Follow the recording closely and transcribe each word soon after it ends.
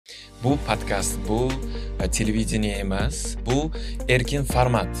Bu podkast, bu televideniye emas, bu erkin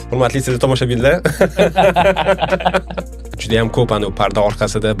format. Hurmatli tomoshabinlar. Juda ham ko'p parda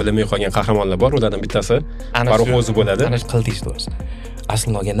orqasida bilinmay qolgan qahramonlar bor. Ulardan bittasi Farrukh o'zi bo'ladi. Ana shu qildingiz do'st.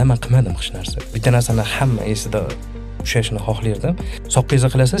 Aslida olganda men qilmadim hech narsa. Bitta narsani hamma esida ushashni xohlardim. Soqqingizni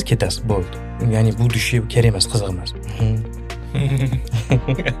qilasiz, ketasiz, bo'ldi. Ya'ni bu dushi kerak emas, qiziq emas.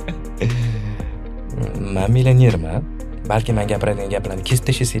 Men millionerman. Balki men gapiradigan gaplarni kesib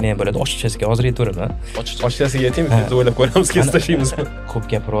tashlasangiz ham bo'ladi. Ochiqchasiga hozir aytaveraman. Ochiqchasiga aytaymi? Biz o'ylab ko'ramiz, kesib tashlaymizmi? Ko'p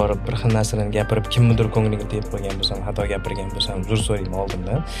gapirib, bir xil narsalarni gapirib, kimnidir ko'ngliga tegib qo'ygan bo'lsam, xato gapirgan bo'lsam, uzr so'rayman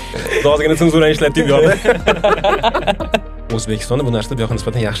oldindan. Ozgina senzurani ishlatib yo'qda. O'zbekistonda bu narsada buyoqqa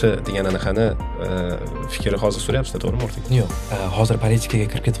nisbatan yaxshi degan anaqani fikri hozir so'rayapsiz, to'g'rimi o'rtak? Yo'q, hozir politikaga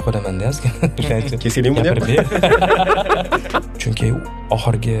kirib ketib qolaman-da ozgina. Kesilingmi deyapman. Chunki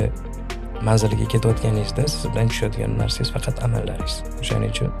oxirgi manzilga ketayotganingizda siz bilan tushadigan narsangiz faqat amallaringiz.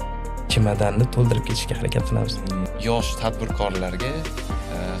 O'shaning uchun chemodanni to'ldirib ketishga harakat qilamiz. Yosh tadbirkorlarga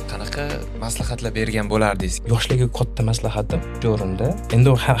qanaqa maslahatlar bergan bo'lardingiz? Yoshlarga katta maslahatim shu o'rinda. Endi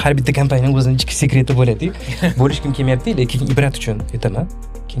har bitta kompaniyaning o'zining ichki sekreti bo'ladi-ku. Bo'lishkim kelmayapti, lekin ibrat uchun aytaman.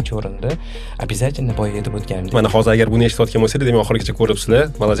 Ikkinchi o'rinda обязательно boya aytib o'tganim. Mana hozir agar buni eshitayotgan bo'lsangiz, demak oxirigacha ko'ribsizlar.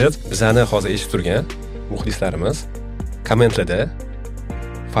 Молодец. Bizani hozir eshitib turgan muxlislarimiz kommentlarda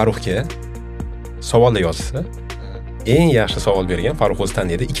Farrukhga savollar yozsa, eng yaxshi savol bergan Farrukh o'zi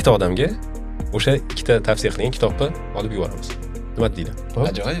tanlaydi. Ikkita odamga o'sha ikkita tavsiya qilingan kitobni olib yuboramiz. Nima deydi?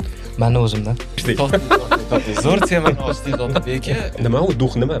 Ajoyib. Meni o'zimdan. Zo'r temani ochdingiz Otabeka. Nima u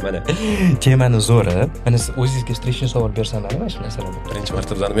duh nima mana? Temani zo'ri. Mana siz o'zingizga streshni savol bersam mana shu narsalar. Birinchi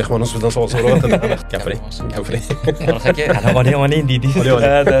marta bizning mehmonimiz bizdan savol so'rayapti. Gapiring. Farruh aka, ana oling deydingiz.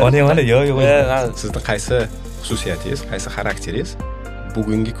 Oling. Yo'q. Sizning qaysi xususiyatingiz, qaysi xarakteringiz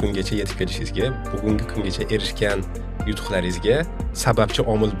bugungi kungacha yetib kelishingizga, bugungi kungacha erishgan yutuqlaringizga sababchi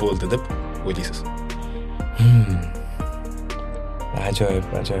omil bo'ldi deb o'ylaysiz? Ajoyib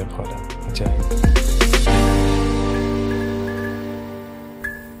holat. Ajoyib.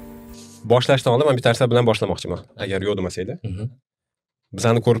 Boshlashdan oldin men bitta narsa bilan boshlamoqchiman, agar yo'q demasanglar.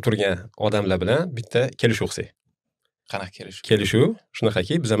 Bizani ko'rib turgan odamlar bilan bitta kelishuv qilsak. Qanaqa kelishuv? Kelishuv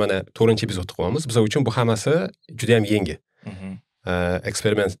shunaqaki, biz mana 4-epizodni qilyapmiz. Biz uchun bu hammasi juda ham yangi.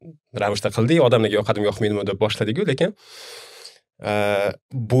 Eksperiment ravishda qildik, odamlarga yoqadimi yoqmaydimi deb boshladik-ku, lekin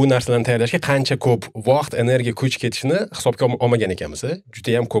bu narsalarni tayyorlashga qancha ko'p vaqt, energiya, kuch ketishini hisobga olmagan ekanmiz.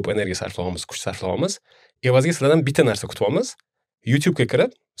 Juda ham ko'p energiya sarflayapmiz, kuch sarflayapmiz. Evaziga sizlardan bitta narsa kutyapmiz. YouTube'ga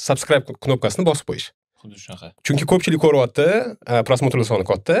kirib, subscribe knopkasini bosib qo'yish. Xuddi shunaqa. Chunki ko'pchilik ko'ryapti, prosmotrlar soni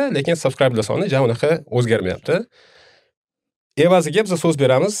katta, lekin subscribe'lar soni jam unaqa o'zgarmayapti. Evaziga biz so'z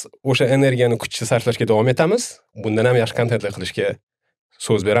beramiz, o'sha energiyani kuchni sarflashga davom etamiz. Bundan ham yaxshi kontentlar qilishga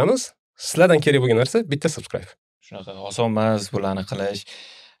so'z beramiz. Sizlardan kerak bo'lgan narsa bitta subscribe. Shunaqa oson emas bularni qilish.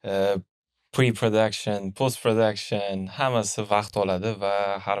 Pre-production, post-production hammasi vaqt oladi va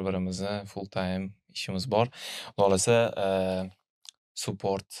har birimizni full time ishimiz bor. Xulolasa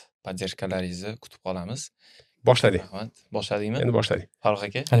support, podдержкаларingizni kutib qolamiz. Boshladik. Rahmat. Boshladikmi? Endi boshladik. Farruh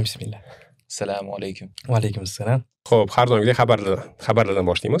aka. Bismillah. Assalomu alaykum. Va alaykum assalom. Xo'p, har doimgidek xabarlardan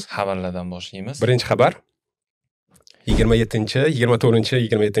boshlaymiz. Xabarlardan boshlaymiz. Birinchi xabar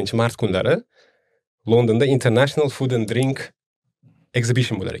 24-27 mart kunlari Londonda International Food and Drink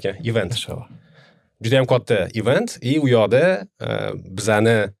Exhibition bo'lar ekan, event. Juda ham katta event, u yoqda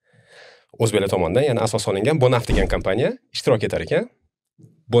bizani o'zbeklar tomonidan, ya'ni asos solingan Bonaf degan kompaniya ishtirok etar ekan.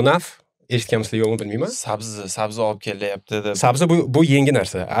 Bonaf eshitganmisizlar yo'qmi bilmayman. Sabzi olib kelyapti deb. Sabzi bu yangi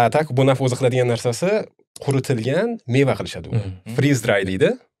narsa. Tak Bonaf o'zi qiladigan narsasi quritilgan meva qilishadi u. Freeze dry deydi.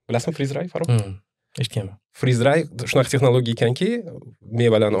 Bilasizmi freeze dry, Farruh? Eshitganman. Freeze dry shunaqa texnologiya ekanki,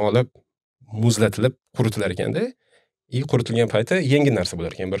 mevalarni olib muzlatilib quritilar ekanda. Quritilgan payti yengil narsa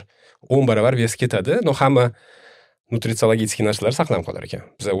bo'lar ekan, bir 10 barobar vesi ketadi. Hamma nutritsiologik narsalar saqlanib qolar ekan.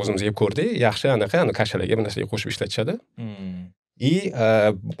 Biz o'zimiz yeb ko'rdik, yaxshi anaqa, kashalarga bir narsaga qo'shib ishlatishadi.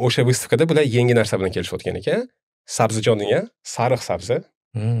 O'sha выставкада bular yangi narsa bilan kelishayotgan ekan. Sabzijonning sariq sabzi.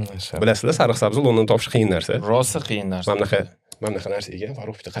 Bilasizlar, sariq sabzi Londonda topish qiyin narsa. Rosa qiyin narsa. Mana bunaqa narsa ekan,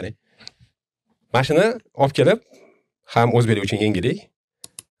 Farruh bitta qarang. Mashina olib kelib, ham o'zbeklar uchun yangilik.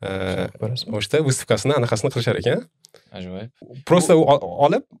 O'shda выставкасini anaqasini qilishar ekan. Ajoyib. Просто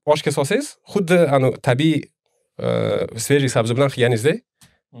olib oshga solsangiz, xuddi tabiiy svejiy sabzi bilan qilganingizdek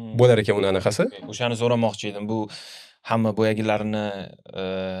bo'lar ekan uni anaqasi. O'shani so'ramoqchi edim. Bu hamma bo'yagilarini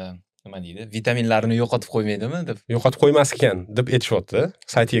nima deydi? Vitaminlarini yo'qotib qo'ymaydimi deb. Yo'qotib qo'ymas ekan deb aytishyapti.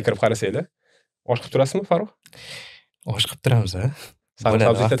 Saytiga kirib qarasanglar. Osh qilib turasizmi, Farruh? Osh qilib turamiz, Sarımsak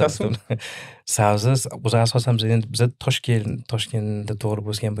Bo'ladi, ekletasizmi? Sabzi o'zi asosan biz Toshkentda tug'ilib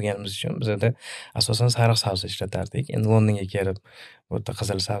o'sgan bo'lganimiz uchun bizada asosan sariq sabzi ishlatardik. Endi Londonga kelib bu yerda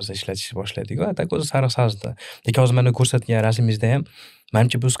qizil sabzi ishlatishni boshladik-ku, atak o'zi sariq sabzi. Lekin hozir mana ko'rsatgan rasmingizda ham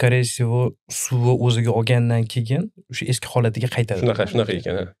menimcha bu скорее всего suvi o'ziga olgandan keyin o'sha eski holatiga qaytadi. Shunaqa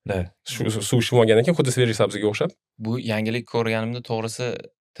ekan. Da. Suv ishib olgandan keyin xuddi svejiy sabziga o'xshab. Bu yangilik ko'rganimda to'g'risi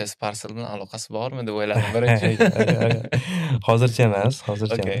test parsel bilan aloqasi bormi deb o'yladim birinchi. Hozircha emas.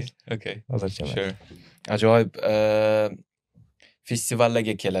 Okay. Hozircha emas. Sure. Ajoyib.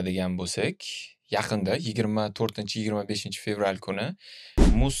 Festivallarga keladigan bo'lsak, yaqinda 24-25 fevral kuni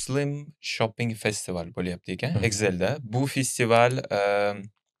Muslim Shopping Festival bo'lyapti ekan, Excelda. Bu festival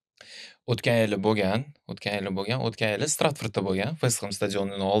o'tgan yili Stratfordda bo'lgan, West Ham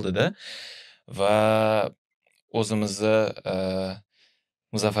stadionining oldida va o'zimizni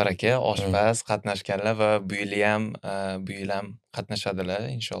Muzaffar aka oshpaz qatnashganlar va bu yil ham qatnashadilar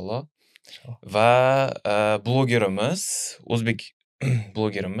inshaalloh. Va blogerimiz, o'zbek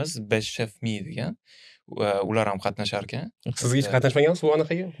blogerimiz Best Chef Me degan, ular ham qatnashar ekan. Siz hech qatnashmagansiz bu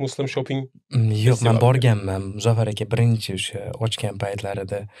anaqaga? Muslim shopping? Yo'q, men borganman. Muzaffar aka birinchi o'sha ochgan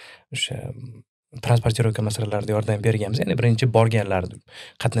paytlarida o'sha transportirovka masalalarida yordam berganmiz. Ya'ni birinchi borganlardi,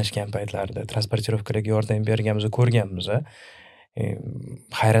 qatnashgan paytlarida transportirovkalarga yordam berganmiz, ko'rganmiz.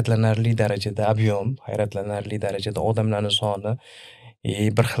 Hayratlanarli darajada ob'yom, hayratlanarli darajada odamlarning soni.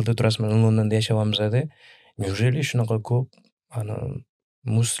 Bir xilda turasizmi, Londonda yashayapmiz-da. Неужели shunaqa ko'p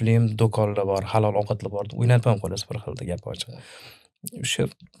muslim do'konlar bor, halol ovqatlar bor. O'ynab ham qolasiz bir xilda gap ochiq. O'sha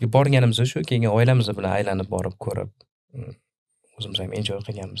borganimizda shu, keyin oilamiz bilan aylanib borib ko'rib, o'zimiz ham enjoy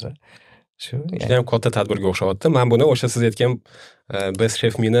qilganmiz. Shu. Juda ham katta tadbirga o'xshayapti. Men buni o'sha siz aytgan Best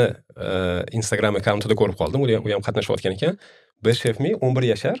Chef Me'ni Instagram akkauntida ko'rib qoldim. U ham qatnashayotgan ekan. Best Chef Me 11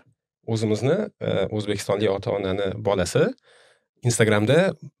 yashar, o'zimizni O'zbekistonlik ota-onani bolasi. Instagramda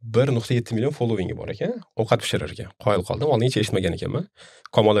 1.7 million followingi bor ekan. Ovqat pishirar ekan. Qoyil qoldim. Oldingacha eshitmagan ekanman.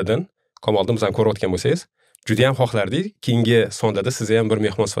 Kamoliddin bizani ko'rayotgan bo'lsangiz, juda ham xohlardik keyingi sonda sizni ham bir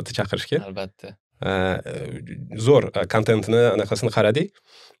mehmon sifatida chaqirishga. Albatta. Zo'r kontentni anaqasini qaradik.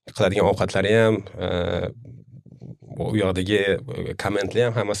 Qiladigan ovqatlari ham, u yoqdagi kommentlar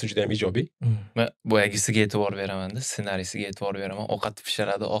ham hammasi juda ham ijobiy. Men boyagisiga e'tibor beraman-da, ssenariysiga e'tibor beraman. Ovqat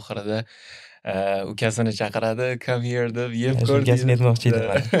pishiradi, oxirida ukasini chaqiradi, come here deb yeb ko'r. Ukasini aytmoqchi edim.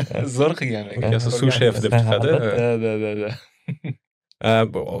 Zo'r qilgan ekan. Ukasi sous chef deb chiqadi. Da.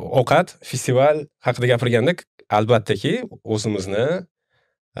 Ovqat festival haqida gapirganda, albattaki o'zimizni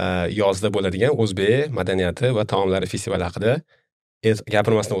yozda bo'ladigan o'zbek madaniyati va taomlari festivali haqida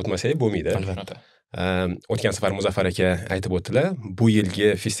gapirmasdan o'tmasak bo'lmaydi. Albatta. O'tgan safar Muzaffar aka aytib o'tdilar, bu yilgi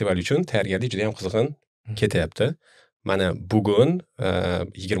festival uchun tayyorgarlik juda ham qizg'in ketyapti. Mana bugun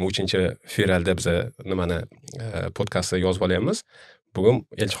 23-fevralda biz nimani podkastni yozib olyapmiz. Bugun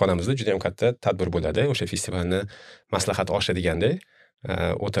elchixonamizda juda ham katta tadbir bo'ladi. O'sha festivalni maslahat oshi degandek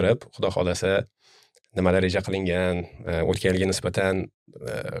o'tirib, xudo xolasa nimalar reja qilingan, o'tgan yilga nisbatan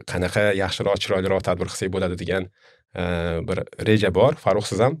qanaqa yaxshiroq, chiroyliroq tadbir qilsak bo'ladi degan bir reja bor. Farrukh,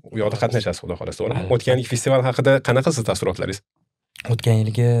 siz ham u yoqda qatnashasiz, xudo xolasa, to'g'rimi? O'tgan yilgi festival haqida qanaqa siz taassurotlaringiz? O'tgan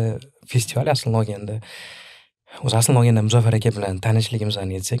yilgi festival aslini olganda Muzaffar aka bilan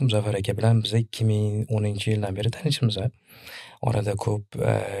tanishligimizni aytsak, Muzaffar aka bilan biz 2010-yildan beri tanishmiz. Orada ko'p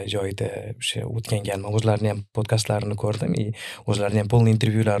joyda o'sha o'tgan galma o'zlarini ham podkastlarini ko'rdim, o'zlarini ham pol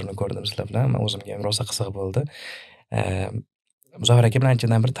intervyularini ko'rdim sizlar bilan. Men o'zimga ham rosa qiziq bo'ldi. Muzaffar aka bilan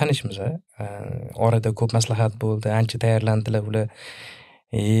anchadan beri tanishmiz. Orada ko'p maslahat bo'ldi, ancha tayyorlandilar ular.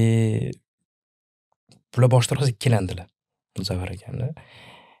 Bular boshida rosa ikkilandilar Muzaffar akamlar.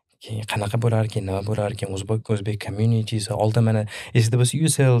 Keyin qanaqa bo'lar ekan, nima bo'lar ekan, o'zbek communitysi. Oldin mana esida bo'lsa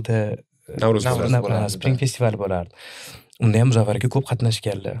UCLda Navro'z Spring Festival bo'lardi. Unda ham Muzaffar aka ko'p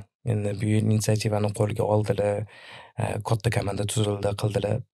qatnashganlar. Endi bu yil inisiativani qo'lga oldilar, katta komanda tuzildi,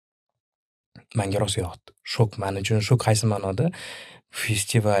 qildilar. Menga rosa yoqdi. Shok, men uchun shok qaysi ma'noda?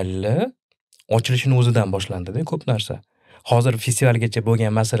 Festivalni ochilishining o'zidan boshlandi-da ko'p narsa. Hozir festivalgacha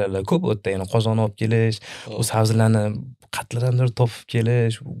bo'lgan masalalar ko'p o'tdi. Ya'ni qozon olib kelish, u sabzilarni qatlardan topib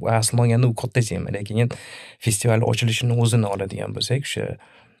kelish, aslini olganda u katta tema. Lekin festival ochilishining o'zini oladigan bo'lsak, o'sha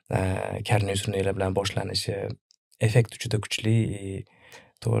karnay surnaylar bilan boshlanishi effekt juda kuchli.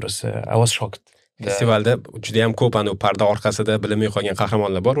 To'g'risi, I was shocked. Festivalda juda ham ko'p parda orqasida bilinmay qolgan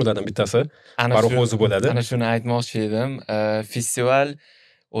qahramonlar bor. Ulardan bittasi Farrukh o'zi bo'ladi. Ana shuni aytmoqchi edim. Festival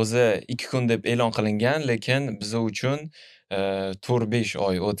o'zi 2 kun deb e'lon qilingan, lekin biz uchun 4-5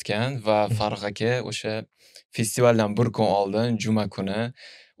 oy o'tgan va Farrukh aka o'sha festivaldan bir kun oldin juma kuni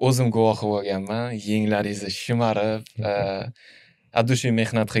o'zim guvohi bo'lganman. Yenglaringizni shimarib, adushiy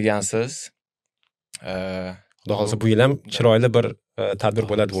mehnat qilgansiz. Xudo xolasa bu yil ham chiroyli bir tadbir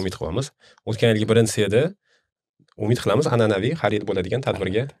bo'ladi deb umid qilamiz. O'tgan yilgi birinchisi edi. Umid qilamiz an'anaviy xarid bo'ladigan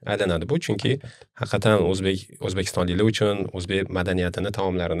tadbirga aylanadi bu, chunki haqiqatan O'zbekistonliklar uchun o'zbek madaniyatini,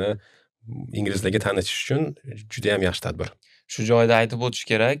 taomlarini inglizlarga tanitish uchun juda ham yaxshi tadbir. Shu joyda aytib o'tish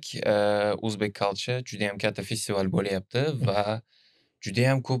kerak, Uzbek Culture juda ham katta festival bo'lyapti va juda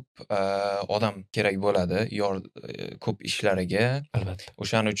ham ko'p odam kerak bo'ladi ko'p ishlariga. Albatta.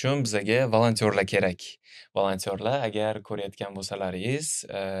 O'shaning uchun bizga volontyorlar kerak. Volontyorlar agar ko'rayotgan bo'lsalaringiz,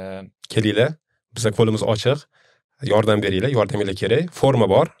 Kelinglar, biza qo'limiz ochiq. Yordam beringlar, yordaminglar kerak. Forma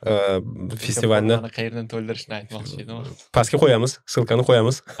bor. Festivalni formani qayerdan to'ldirishni aytmoqchi edim. pastga qo'yamiz, ssilkani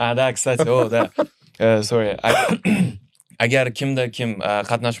qo'yamiz. Da, kстати, da. Sorry. Agar kimda kim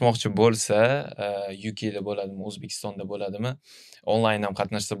qatnashmoqchi bo'lsa, UKda bo'ladimi, O'zbekistonda bo'ladimi, onlayn ham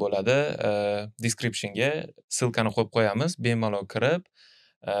qatnashsa bo'ladi. Descriptionga ssilkani qo'yib qo'yamiz, bemalol kirib,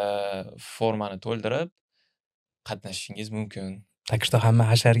 formani to'ldirib qatnashishingiz mumkin. Так что hamma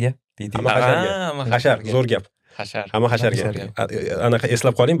hasharga deydi. Hamma hasharga. Hashar, zo'r gap. Hashar. Hamma hasharga. Anaqa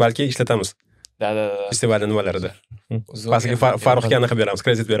eslab qoling, balki ishlatamiz. Da. Festivalning nimalarida. Pastiga Farruxga anaqa beramiz,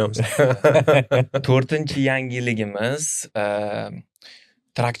 kredit beramiz. 4-yangiligimiz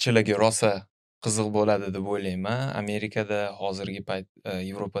trakchilarga rosa qiziq bo'ladi deb o'ylayman. Amerikada hozirgi payt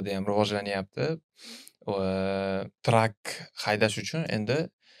Yevropada ham rivojlanyapti. Trak haydash uchun endi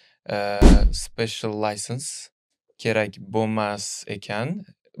special license kerak bo'lmas ekan.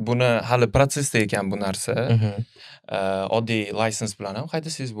 Buni hali protsessda ekan bu narsa. Oddiy license bilan ham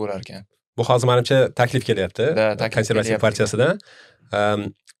haydasangiz bo'lar ekan. Bu hozir menimcha taklif kelyapti. Konservativ partiyasidan.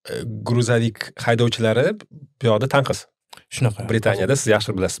 Gruzavik haydovchilari bu yoqda tanqis. Shunaqa. Britaniyada siz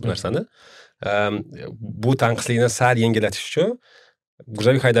yaxshi bilasiz bu narsani. Bu tanqislikni sal yengillatish uchun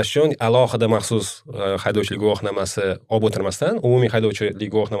gruzavik haydash uchun alohida maxsus haydovchilik guvohnomasi olib o'tirmasdan, umumiy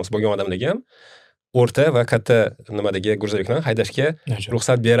haydovchilik guvohnomasi bo'lgan odamlarga ham o'rta va katta nimadagi gruzaviklarni haydashga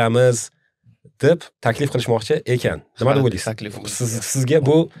ruxsat beramiz deb taklif qilishmoqchi ekan. Nima deb o'ylaysiz? Sizga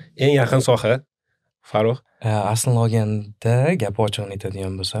bu eng yaqin soha, Farrukh? Aslini olganda gap ochiqni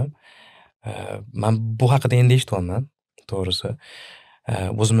aytadigan bo'lsam, men bu haqida endi eshityapman, to'g'risi.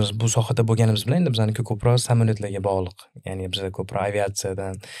 O'zimiz bu sohada bo'lganimiz bilan endi bizaniki ko'proq samolyotlarga bog'liq. Ya'ni biz ko'proq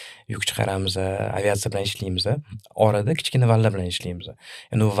aviatsiyadan yuk chiqaramiz, aviatsiya bilan ishlaymiz. Orada kichkina vallar bilan ishlaymiz.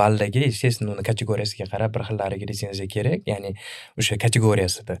 Endi u vallaga, естественно, uni kategoriyasiga qarab bir xillariga litsenziya kerak, ya'ni o'sha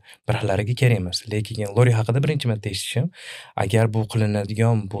kategoriyasida bir xillariga kerak emas. Lekin lori haqida birinchi marta eshitishim, agar bu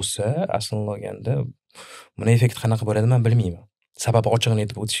qilinadigan bo'lsa, aslini olganda buni effekt qanaqa bo'ladi men bilmayman. Sababi ochig'ini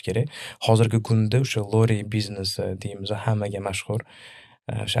aytib o'tish kerak. Hozirgi kunda o'sha lori biznesi deymiz, hammaga mashhur.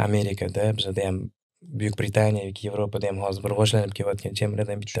 O'sha Amerikada, bizda ham Buyuk Britaniya yoki Yevropada ham hozir rivojlanib kelayotgan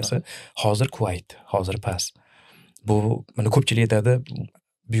chemirlardan bittasi hozir Kuvayt, hozir pas. Bu mana ko'pchilik aytadi,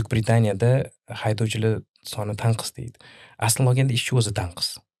 Buyuk Britaniyada haydovchilar soni tanqis deydi. Aslini olganda ishchi o'zi tanqis.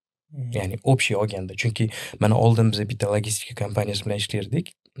 Ya'ni общий olganda, chunki mana oldin biz bitta logistika kompaniyasi bilan ishlardik.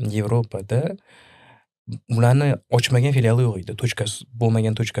 Yevropada ularni ochmagan filiali yo'q edi,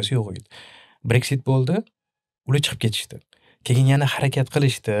 bo'lmagan tochkasi yo'q edi. Brexit bo'ldi, ular chiqib ketishdi. Keyin yana harakat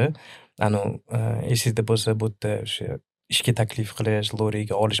qilishdi. Esingizda bo'lsa, bu yerda o'sha ishga taklif qilish,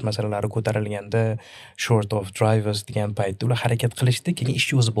 loriga olish masalalari ko'tarilganda, short of drivers degan paytda ular harakat qilishdi, keyin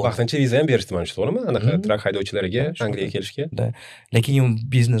ishchi o'zi bo'ldi. Vaqtincha viza ham berishdi menimcha, to'g'rimi? Anaqa trak haydovchilariga Angliyaga kelishga. Lekin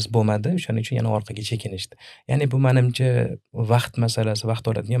biznes bo'lmadi, o'shaning uchun yana orqaga chekinishdi. Ya'ni bu menimcha vaqt masalasi, vaqt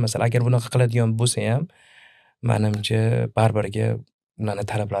oladigan masala. Agar bunaqa qiladigan bo'lsa ham, menimcha baribirga ularning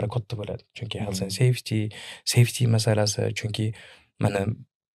talablari katta bo'ladi. Chunki health and safety masalasi, chunki mana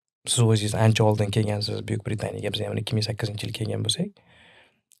siz o'zingiz ancha oldin kelgansiz Buyuk Britaniyaga, biz ham 2008-yil kelgan bo'lsak,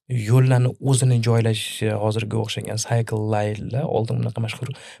 yo'llarni o'zini joylashishi hozirga o'xshagan cycle lanelar oldin bunaqa mashhur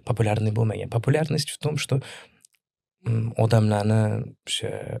populyarniy bo'lmagan. Populyarность в том, что odamlarni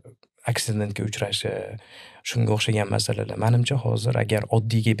o'sha aksidentga uchrashi, shunga o'xshagan masalalar. Menimcha hozir agar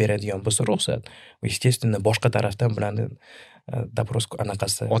oddiyga beradigan bo'lsa ruxsat, естественно, boshqa tarafdan bularni doпрос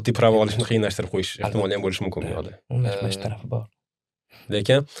anaqasi oddiy pravo olishni qiyinlashtirib qo'yish ehtimoli ham bo'lishi mumkin bu yoqda. Undan tarafi bor.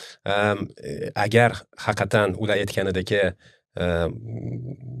 Lekin agar haqiqatan ular aytganidagi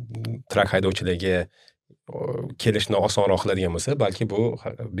trak haydovchilarga kelishni osonroq qiladigan bo'lsa, balki bu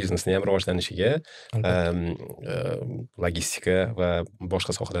biznesning ham rivojlanishiga, logistika va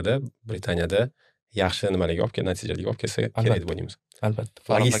boshqa sohalarda Britaniyada yaxshi nimalarga olib kelib, natijalarga olib kelsa kerak deb o'ylaymiz. Albatta.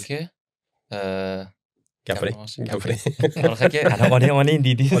 Farruh aka, gapiring. Farruh aka, oling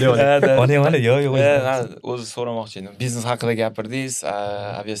dedingiz. Oling, yo'q. O'zi so'ramoqchi edim. Biznes haqida gapirdingiz,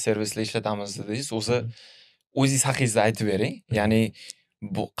 aviaservislar ishlatamiz dedingiz. O'zingiz haqingizda aytib bering. Ya'ni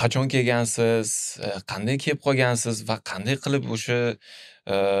bu qachon kelgansiz, qanday kelib qolgansiz va qanday qilib o'sha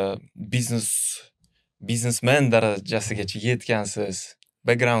biznes biznesmen darajasigacha yetgansiz?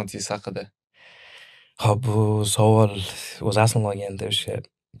 Backgroundingiz haqida. Xo'p, bu savol o'zi aslini olganda o'sha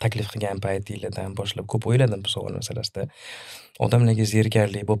taklif qilgan paytinglardan boshlab ko'p o'yladim bu savol masalasida. Odamlarga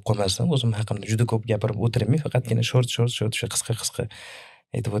zerikarli bo'lib qolmasam, o'zim haqimda juda ko'p gapirib o'tirmay, faqatgina short o'sha qisqa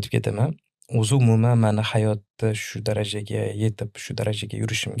aytib o'tib ketaman. O'zi umuman mani hayotda shu darajaga yetib, shu darajaga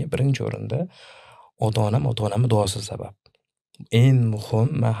yurishimga birinchi o'rinda ota-onam duosi sabab. Eng muhim,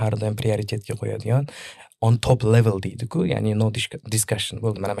 men har doim prioritetga qo'yadigan on top level deydi-ku, ya'ni no discussion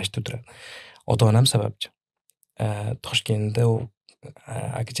bo'ldi, mana shu turadi. Ota-onam sababchi. Toshkentda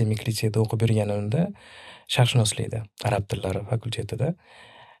akademik litseyda o'qib yurganimda sharqshunoslikda, arab tillari fakultetida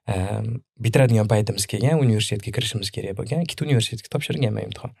bitiradigan paytimiz kelgan, universitetga kirishimiz kerak bo'lgan. Ikkita universitetga topshirganman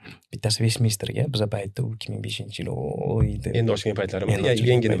imtihon. Bittasi Westminsterga, biz paytda 2005-yil o'ydi. Endi ochgan paytlarimiz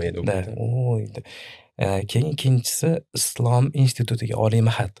yangi nima edi u? O'ydi. Keyin ikkinchisi Islom institutiga, Oliy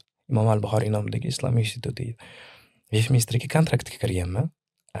Mahad, Imom al-Buxoriy nomidagi Islom institutiga. Westminsterga kontraktga kirganman.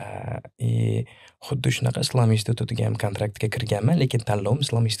 Xuddi shunaqa Islom institutiga ham kontraktga kirganman, lekin tanlovim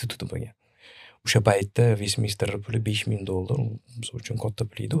Islom instituti bo'lgan. O'sha paytda Westminster puli $5000, biz uchun katta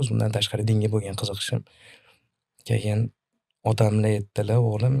pul edi. O'zimdan tashqari dinga bo'lgan qiziqishim. Keyin odamlar aytdilar,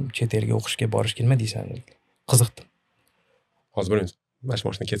 o'g'lim, chet elga o'qishga borishga nima deysan? Qiziqdim. Hozir bo'lamiz.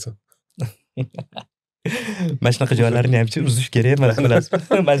 Mashina ketsin. Mana shunaqa joylarni ham uzish kerak emas,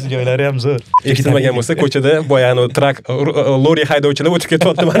 bilasizmi? Mana shu joylari ham zo'r. Eshitilmagan bo'lsa, ko'chada boyani lori haydovchilar o'tib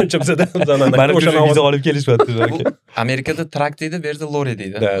ketyapti menimcha bizda. Mana o'sha viza olib kelishyapti yoki. Amerikada trak deydi, bu yerda lori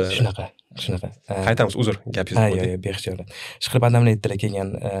deydi. Shunaqa. Qaytamiz, uzr, gapingizni bo'ldi. Yo'q, bextiyorlar. Ishqilib odamlar aytdilar kelgan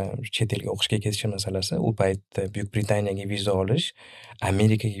chet elga o'qishga ketish masalasi, u paytda Buyuk Britaniyaga viza olish,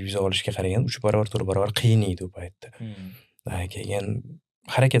 Amerikaga viza olishga qaragan 3 barobar, 4 barobar qiyin edi u paytda. Keyin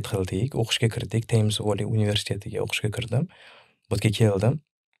harakat qildik, o'qishga kirdik, Thames Valley universitetiga o'qishga kirdim. Bu yerga keldim.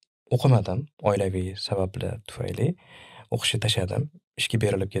 O'qimadim, oilaviy sabablar tufayli o'qishni tashladim, ishga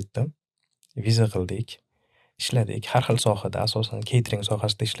berilib ketdim. Viza qildik, ishladik, har xil sohada, asosan catering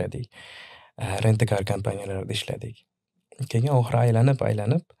sohasida ishladik. Rent-a-car kompaniyalarida ishladik. Keyin oxiri aylanib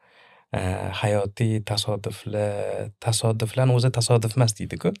hayotiy tasodiflar o'zi tasodif emas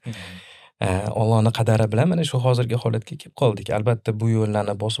deydi-ku. Allohning qadari bilan mana shu hozirgi holatga kelib qoldik. Albatta bu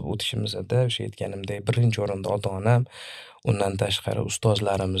yo'llarni bosib o'tishimizda o'sha aytganimdek, birinchi o'rinda ota-onam, undan tashqari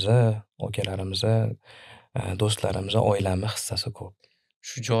ustozlarimiz, akalarimiz, do'stlarimiz, oilamiz hissasi ko'p.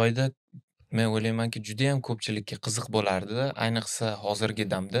 Shu joyda men o'ylaymanki, juda ham ko'pchilikka qiziq bo'lardi, ayniqsa hozirgi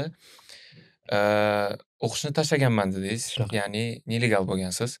damda. O'qishni tashlaganman dedingiz, ya'ni nelegal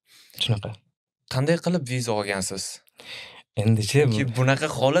bo'lgansiz. Shunaqa. Qanday qilib viza olgansiz? Endichi bunaqa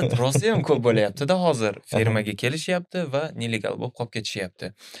holat rosa ham ko'p bo'layapti-da hozir. Firmaga kelishyapti va nelegal bo'lib qolib ketishyapti.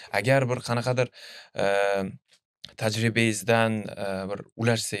 Agar bir qanaqadir tajribangizdan bir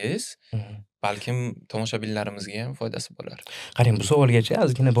ulashsangiz, balkim tomoshabinlarimizga ham foydasi bo'lar. Qarang, bu savolgacha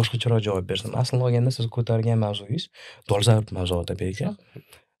ozgina boshqacharoq javob bersam, aslida olganda siz ko'targan mavzungiz dolzarb mavzuda beka.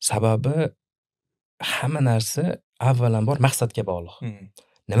 Sababi hamma narsa avvalambor maqsadga bog'liq.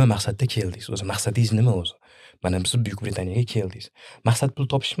 Nima maqsadda keldingiz? O'zi maqsadingiz nima o'zi? Mana siz Buyuk Britaniyaga keldingiz. Maqsad pul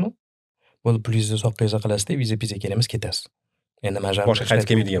topishmi? Bo'ldi, pulingizni soqqiz qilasizda, viza kelamiz, ketasiz. Endi majbur boshqa qaytib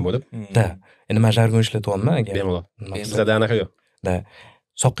kelmaydigan bo'lib. Da. Endi majbur ishlatyapman agar. Bemalol. Bizda anaqa yo'q. Da.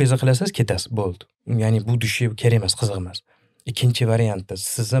 Soqqiz qilasiz, ketasiz, bo'ldi. Ya'ni bu dushi kerak emas, qiziq emas. Ikkinchi variantda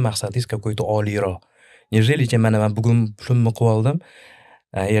sizni maqsadingiz какой-то oliyroq. Неужели mana men bugun pulimni qilib oldim,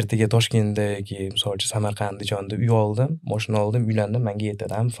 ertaga Toshkentdagi, masalan, Samarqand, Andijonda uy oldim, mashina oldim, uylandim, menga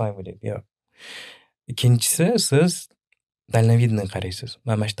yetadi, I'm fine with it. Yo'q. Ikkinchisi, siz dalnovidni qaraysiz.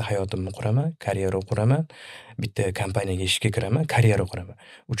 Men mana shu hayotimni quraman, karyera quraman, bitta kompaniyaga ishga kiraman, karyera quraman.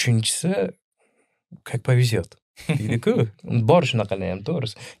 Uchinchisi, как повезет. Deydi-ku, bor shunaqalar ham,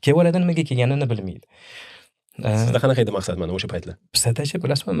 to'g'risi. Kevalada nimaga kelganini bilmaydi. Sizda qanaqa edi maqsad mana o'sha paytlar? Bizda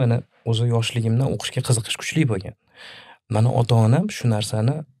bilasizmi, mana o'zi yoshligimdan o'qishga qiziqish kuchli bo'lgan. Mana ota-onam shu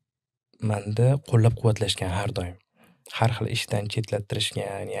narsani menda qo'llab-quvvatlashgan har doim. Har xil ishdan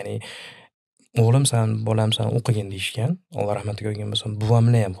chetlattirishgan, ya'ni o'g'limsan, bolamsan, o'qigin deyishgan. Alloh rahmatiga olgan bo'lsin.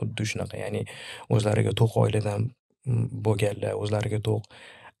 Buvamlar ham xuddi shunaqa, ya'ni o'zlariga to'q oiladan bo'lganlar, o'zlariga to'q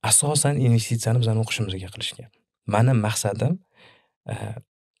asosan investitsiyani bizning o'qishimizga qilishgan. Meni maqsadim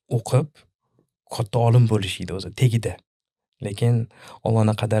o'qib katta olim bo'lish edi o'zi tegida. Lekin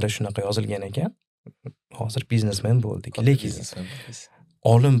Allohning qadari shunaqa yozilgan ekan. Hozir biznesmen bo'ldik. Lekin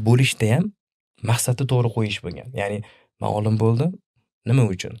olim bo'lishda ham maqsadni to'g'ri qo'yish bo'lgan. Ya'ni men olim bo'ldim, nima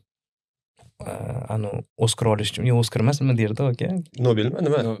uchun? Oskar olish uchun. Yo'q, Oskar emas, nima derdi aka? Nobelmi,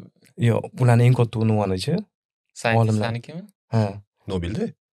 nima? Yo'q, ularning eng katta unvonichi olimlarnikimi? Ha.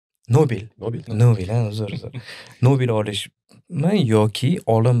 Nobelda? Nobel. Nobel. Nobel, uzr. Nobel olishmi yoki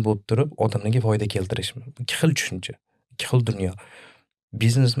olim bo'lib turib odamlarga foyda keltirishmi? Ikki xil tushuncha, ikki xil dunyo.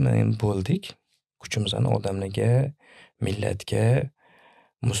 Biznesmen bo'ldik, kuchimizni odamlarga, millatga,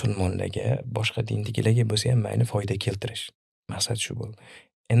 musulmonlarga, boshqa dindagilarga bo'lsa ham mayli foyda keltirish. Maqsad shu bo'ldi.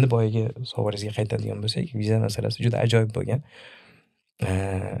 Endi boyagi savolingizga qaytadigan bo'lsak, viza masalasi juda ajoyib bo'lgan.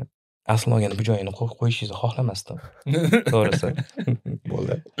 Asl olganda bu joyini qo'yishingizni xohlamasdim. To'g'risi.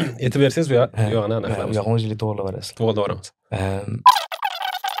 Bo'ldi. Aytib bersangiz bu yo'g'ini aniqlamiz. Yo'g'ini o'zingiz to'g'rilab berasiz. To'g'rilab beramiz.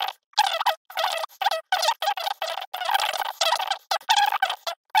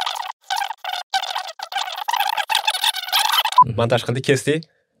 Montaj qildik, kesdik.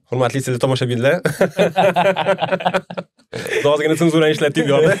 Hurmatli teletomoshabinlar. Ozgina senzurani ishlatdik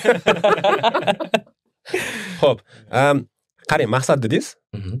bu yoqda. Xo'p, qarang, maqsad dedingiz.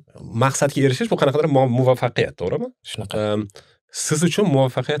 Maqsadga erishish bu qanaqadir muvaffaqiyat, to'g'rimi? Shunaqa. Siz uchun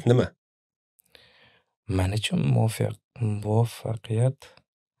muvaffaqiyat nima? Men uchun muvaffaqiyat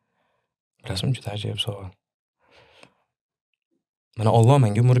rasm juda ajoyib savol. Mana Alloh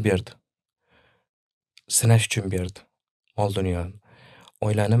menga umr berdi. Sinash uchun berdi. Mol dunyoni.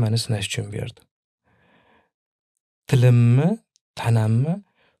 Oilani meni sinash uchun berdi. Tilimni, tanamni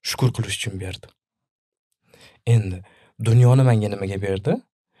shukr qilish uchun berdi. Endi dunyoni menga nimaga berdi?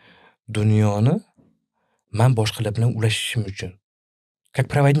 Dunyoni men boshqalar bilan ulashishim uchun. Как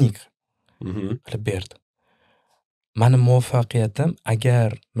проводник qilib berdi. Meni muvaffaqiyatim agar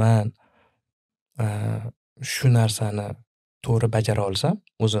men shu narsani to'g'ri bajara olsam,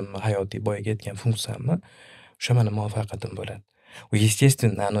 o'zimni hayotiy boyaga aytgan funksiyamni, o'sha meni muvaffaqiyatim bo'ladi. U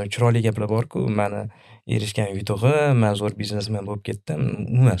естественно, chiroyli gaplar bor-ku, meni erishgan yutug'i, men zo'r biznesmen bo'lib ketdim,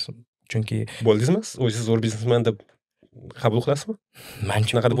 emas. Chunki bo'ldingizmi? O'zingiz zo'r biznesmen deb qabul qilasizmi? Mencha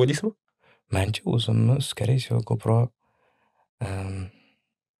shunaqa deb o'ylaysizmi? Mencha o'zimni, скорее всего,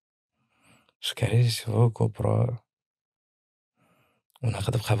 ko'proq unaqa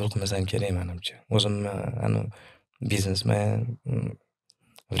deb qabul qilmasam kerak menimcha. O'zimni biznesmen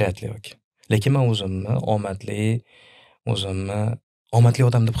vряд ли yoki. Lekin men o'zimni omadli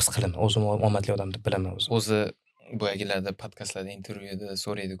odam deb his qilaman. O'zimni omadli odam deb bilaman o'zim. O'zi boyagilarda podkastlarda intervyuda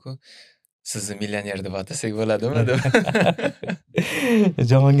so'raydi-ku, sizni millioner deb atasak bo'ladimi deb.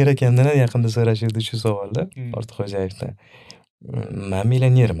 Jahongir akamdan ham yaqinda so'rashuvdi shu savolni, Ortiqxo'jayevdan. Men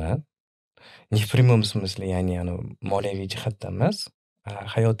millionerman. Не в прямом смысле, ya'ni moliyaviy jihatdan emas,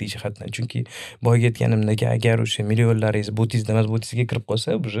 hayotiy jihatdan. Chunki boyaga aytganimdek, agar o'sha millionlaringiz botingizda emas, botingizga kirib qolsa,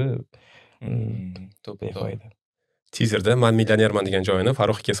 уже befoyda. Teaserda men millionerman degan joyini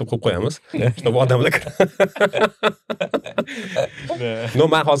Farrukh kesib qo'yib qo'yamiz. Shunda bu odamlar No,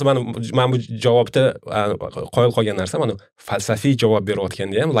 men hozir men bu javobda qoyil qolgan narsa, mana falsafiy javob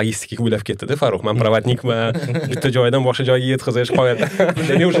berayotganda ham logistikaga o'ylab ketdi-da Farrukh. Men provodnikman, bitta joydan boshqa joyga yetkazish qo'yadi.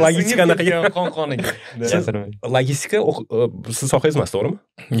 Lekin o'sha logistikani qon-qoniga. Logistika siz sohangiz emas, to'g'rimi?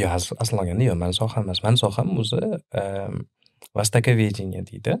 Yo'q, aslan olganda yo'q, men soham emas. Men soham o'zi vostokovедение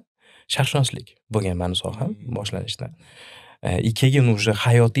deydi. Shaxshunoslik bo'lgan meni soham boshlanishdan. Keyin уже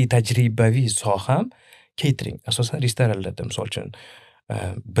hayotiy tajribaviy soham catering, asosan restoranlarda, misol uchun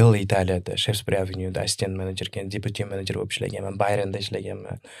Bell Italiyada, Shaftesbury Avenue'da assistent menejerga, deputy menejer bo'lib ishlaganman, Bayronda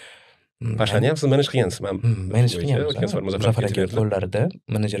ishlaganman. Boshani ham siz menej qilgansiz. Men ish qilganman. Muzaffar aka qo'llarida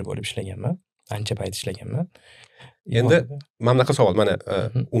menejer bo'lib ishlaganman. Ancha payt ishlaganman. Endi mana bunaqa savol, mana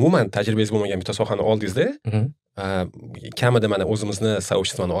umuman tajribangiz bo'lmagan bitta sohani oldingizda, kamida mana o'zimizni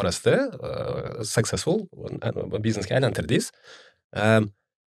soobществоning orasida successful biznesga aylantirdingiz.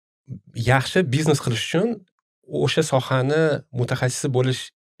 Yaxshi biznes qilish uchun o'sha sohani mutaxassisi bo'lish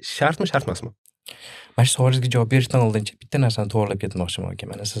shartmi, shart emasmi? Mana shu savolingizga javob berishdan oldin bitta narsani to'g'rilab ketmoqchiman aka.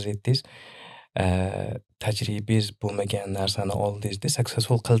 Mana siz aytdingiz, tajribangiz bo'lmagan narsani oldingizda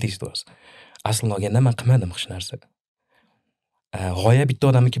successful qildingiz deysiz. Aslini olganda men qilmadim hech narsa. G'oya bitta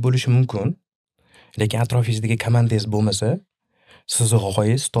odamniki bo'lishi mumkin, lekin atrofingizdagi komandangiz bo'lmasa, sizni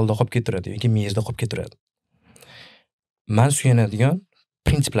g'oyangiz stolda qolib keturadi yoki miyangizda qolib keturadi. Men suyanadigan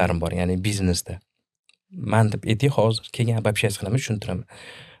prinsiplarim bor, ya'ni biznesda. Men deb aytay, hozir keyin обобщать qilaman, tushuntiraman.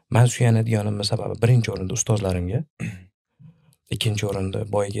 Men suyanadiganimning sababi birinchi o'rinda ustozlarimga, ikkinchi o'rinda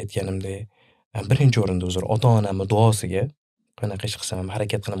boyaga aytganimdek, birinchi o'rinda o'zim ota-onamning duosiga, qanaqa ish qilsam ham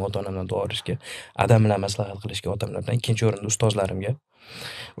harakat qilaman ota-onamdan duo olishga, adam bilan maslahat qilishga ota-onam bilan, ikkinchi o'rinda ustozlarimga,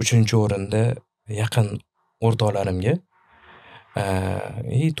 uchinchi o'rinda yaqin o'rtoqlarimga,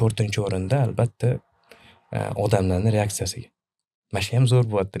 to'rtinchi o'rinda albatta odamlarning reaksiyasiga. Mana shu ham zo'r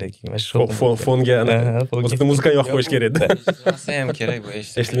bo'lyapti, lekin mana shu fonga o'zida muzikani yoqib qo'yish kerak edi. Masa ham kerak bu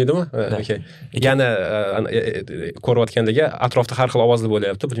eshitish. Eshitmaydimi? Okey. Yana ko'rayotgandagi atrofda har xil ovozlar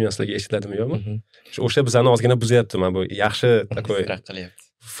bo'lyapti, bilmayman sizlarga eshitiladimi yo'qmi? O'sha bizani ozgina buzyapti, mana bu yaxshi takoy qilyapti.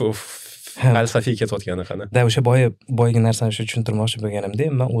 falsafiy ketayotgani qani. Da o'sha boyagi narsani shu tushuntirmoqchi bo'lganimda,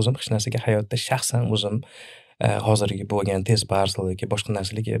 men o'zim hech narsaga hayotda shaxsan o'zim hozirgi bo'lgan tez parcel yoki boshqa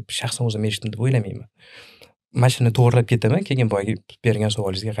narsalarga shaxsan o'zim erishdim deb o'ylamayman. Mana shuni to'g'rilab ketaman, keyin boyagi bergan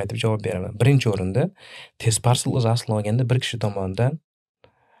savolingizga qaytib javob beraman. Birinchi o'rinda tez parcel o'zi asli olganda bir kishi tomonidan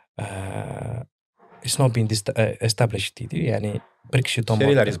it's not been established deydi, ya'ni bir kishi tomonidan.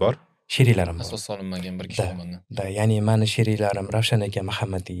 Sheriklaringiz bor? Sheriklarim bor. Asos solinmagan bir kishi tomonidan. Da, ya'ni meni sheriklarim Ravshan aka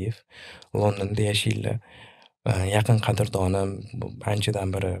Muhammadiyev, Londonda yashaydi. Yaqin qadrdonim,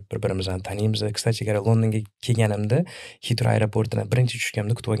 anchadan beri bir-birimizni taniymiz. Kстати, Londonga kelganimda Heathrow aeroportidan birinchi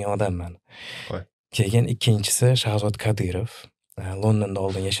tushganimda kutib olgan odamman. Keyin ikkinchisi Shahzod Kadirov. Londonda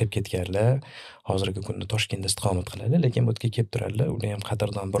oldin yashab ketganlar, hozirgi kunda Toshkentda istiqomat qiladi, lekin bu yerga kelib turadilar. Ular ham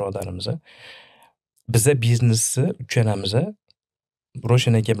qadrdon birodarimiz. Biza biznesni uchalamiz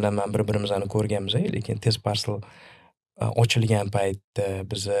Roshan aka bilan men bir-birimizni ko'rganmiz, lekin tez parcel ochilgan paytda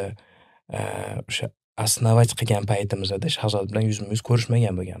biza o'sha основать qilgan paytimizda Shahzod bilan yuzma-yuz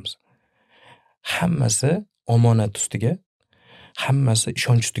ko'rishmagan bo'lganmiz. Hammasi omonat ustiga, hammasi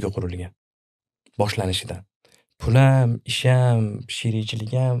ishonch ustiga qurilgan. Boshlanishidan. Pul ham, ish ham,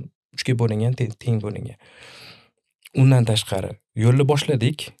 sherikchilik ham uchga bo'lingan, teng bo'lingan. Undan tashqari yo'lni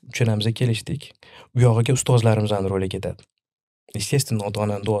boshladik, uchalamiz kelishdik. U yog'iga ustozlarimizning roli ketadi. Естественно,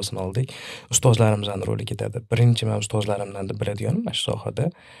 ota-onam duosini oldik. Ustozlarimizning roli ketadi. Birinchi men ustozlarimdan deb biladiganim mana shu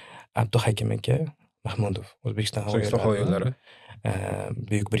sohada Abduhakim aka Mahmudov, O'zbekiston havo yo'llari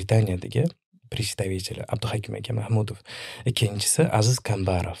Buyuk Britaniyadagi представитель Abduhakim aka Mahmudov. Ikkinchisi Aziz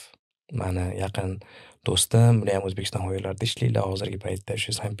Kambarov. Meni yaqin do'stim, ular ham O'zbekiston havo yo'llarida ishlaydilar. Hozirgi paytda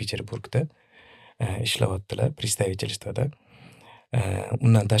shu Sankt-Peterburgda ishlayaptilar, представительствоda.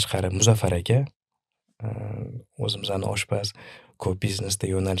 Undan tashqari Muzaffar aka o'zimizning oshpaz, ko'p biznesda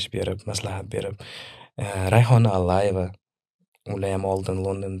yo'nalish berib, maslahat berib. Rayhona Allayeva, ular ham oldin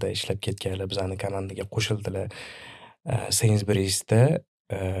Londonda ishlab ketganlar, bizning komandaga qo'shildilar. Sainsbury'sda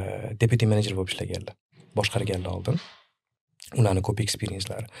deputy manager bo'lib ishlaganlar. Boshqarganlar oldin. Ularning ko'p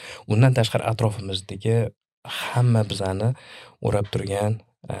experiencelari. Undan tashqari atrofimizdagi hamma bizani o'rab turgan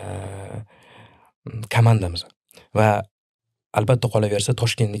komandamiz. Va albatta qolaversa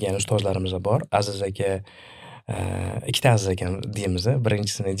Toshkent degan ustozlarimiz bor. Aziz aka, ikkita Aziz akam deymiz.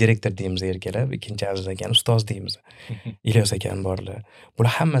 Birinchisini direktor deymiz erkalab, ikkinchi Aziz akani ustoz deymiz. Ilyos akam borlar.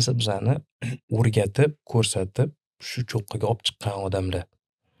 Bular hammasi bizani o'rgatib, ko'rsatib, shu cho'qqiga olib chiqqan odamlar.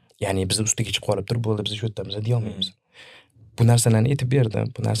 Ya'ni biz ustiga chiqib qolib turib, bo'ldi biz shu yerdamiz deya olmaymiz. Bu narsalarni aytib berdim,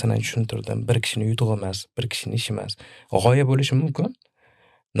 bu narsalarni tushuntirdim. Bir kishining yutug'i emas, bir kishining ishi emas. G'oya bo'lishi mumkin.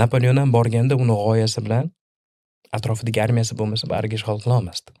 Napoleon ham borganda uni g'oyasi bilan atrofidagi armiyasi bo'lmasa, bariga ishg'ol qila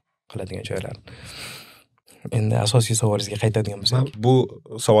olmasdi. Qiladigan joylar. Endi asosiy savolingizga qaytadigan bo'lsak, bu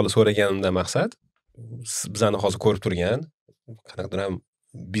savolni so'raganimda maqsad bizani hozir ko'rib turgan, qanaqadir ham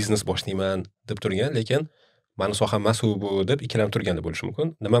biznes boshlayman deb turgan, lekin meni soham emas bu deb ikkilanib turganda bo'lishi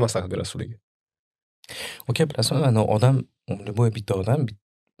mumkin. Nima maslahat berasiz ularga? Okey, bilasizmi, odam, bitta odam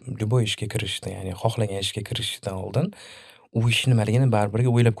любой ishga kirishda, ya'ni xohlagan ishga kirishdan oldin u ishni nimaligini baribir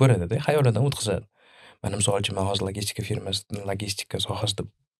o'ylab ko'radi-da, xayolidan o'tkazadi. Mana misol uchun, men hozir logistika sohasida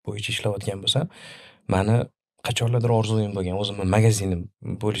bo'yicha ishlayotgan bo'lsam, meni qachonlardir orzuyim bo'lgan, o'zimning magazinim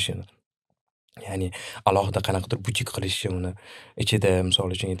bo'lishini. Ya'ni alohida qanaqadir butik qilishni, uni ichida misol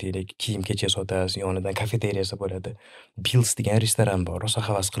uchun aytaylik, kiyim-kechak sotasiz, yonidan kafeteriyasi bo'ladi. Bills degan restoran bor, rosa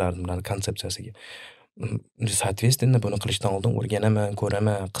havas qilardim ularning konsepsiyasiga. Soответственно, buni qilishdan oldin o'rganaman,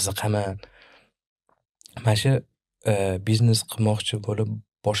 ko'raman, qiziqaman. Mana shu biznes qilmoqchi bo'lib,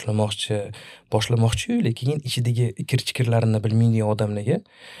 boshlamoqchi, lekin ichidagi kir-chikirlarini bilmaydigan odamlarga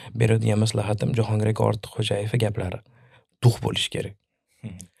beradigan maslahatim Jahongir aka Ortiqxo'jayev gaplari. Duh bo'lish kerak.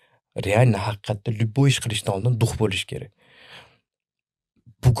 Реально haqiqatda любой ish qilishdan oldin duh bo'lish kerak.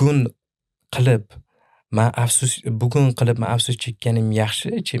 Bugun qilib men afsus chekkanim yaxshi,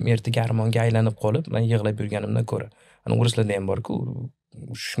 ertaga armonga aylanib qolib, men yig'lab yurganimdan ko'ra. Ana o'rislarda ham bor-ku,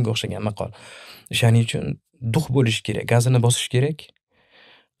 shunga o'xshagan maqol. O'shaning uchun duh bo'lish kerak, gazini bosish kerak.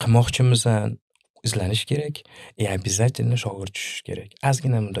 Qilmoqchimisan, izlanish kerak, обязательно shogird tushish kerak.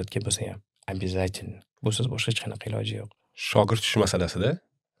 Ozgina muddatga bo'lsa ham, обязательно. Busiz boshqa hech qanaqa iloji yo'q. Shogird tushish masalasida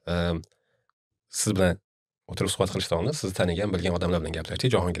siz bilan o'tirib suhbat qilishdan oldin sizni tanigan, bilgan odamlar bilan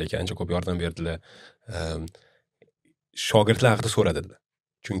gaplashdik. Jahongir aka ancha ko'p yordam berdilar. Shogirdlar haqida so'radilar.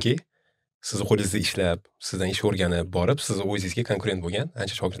 Chunki sizni qo'lingizda ishlab, sizdan ish o'rganib borib, sizni o'zingizga konkurent bo'lgan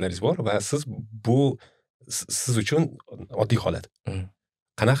ancha shogirdlaringiz bor va siz uchun oddiy holat.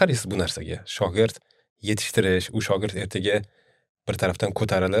 Qanaqa qaraysiz bu narsaga? Shogird yetishtirish, u shogird ertaga bir tarafdan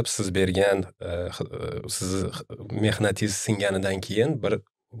ko'tarilib, siz bergan, sizni mehnatingiz singanidan keyin bir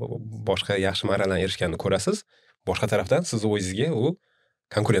boshqa yaxshi marralarga erishganini ko'rasiz. Boshqa tarafdan sizni o'zingizga u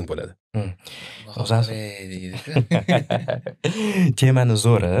konkurent bo'ladi. Temani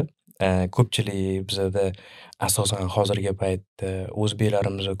zo'ri, ko'pchilik bizada asosan hozirgi paytda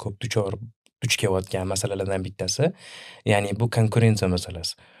o'zbeklarimiz ko'p duch kelayotgan masalalardan bittasi, ya'ni bu konkurensiya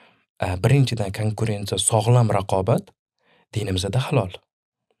masalasi. Birinchidan konkurensiya sog'lom raqobat dinimizda halol.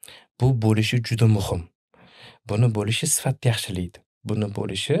 Bu bo'lishi juda muhim. Buni bo'lishi sifatni yaxshilaydi. Buni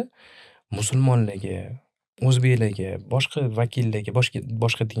bo'lishi musulmonligi, o'zbekligi, boshqa vakilligi,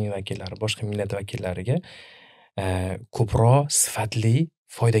 boshqa din vakillari, boshqa millat vakillariga ko'proq sifatli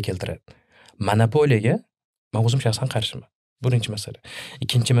foyda keltiradi. Monopoliyaga men o'zim shaxsan qarshiman. Birinchi masala.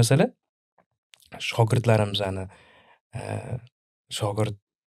 Ikkinchi masala, shogirdlarimizni shogird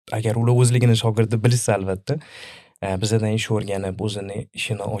agar ular o'zligini shogirdi bilsa albatta, bizdan ish o'rganib, o'zini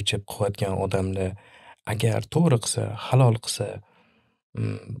ishini ochib qilayotgan odamlar agar to'g'ri qilsa, halol qilsa,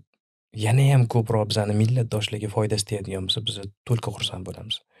 yana ham ko'proq bizani millatdoshligi foydasi tegadigan bo'lsa, biz to'lqa xursand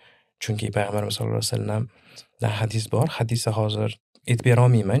bo'lamiz. Chunki payg'ambarimiz sollallohu alayhi vasallamdan hadis bor. Hadisni hozir aytib bera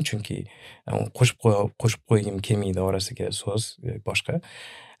olmayman, chunki qo'shib qo'ygim kelmaydi orasiga so'z boshqa.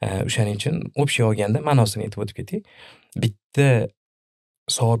 O'shaning uchun o'pshiy olganda ma'nosini aytib o'tib ketay. Bitta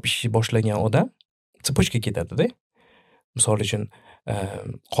savob ishni boshlagan odam tsepочка ketadi-da. Misol uchun,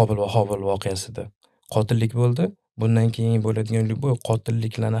 Qobil va Hobil voqeasida qotillik bo'ldi. Bundan keyin bo'ladigan любой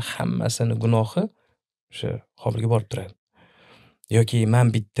qotilliklarning hammasini gunohi o'sha Hobilga borib turadi. Yoki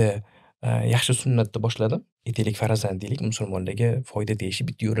men bitta yaxshi sunnatni boshladim. Aytaylik farazan deylik, musulmonlarga foyda tegishi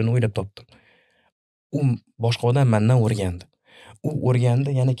bitta yo'lini o'ylab topdim. U boshqa odam mendan o'rgandi. U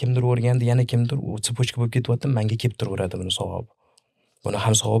o'rgandi, yana kimdir o'rgandi, yana kimdir u tsepочка bo'lib ketyapti, menga kelib turaveradi buni savobi. Buni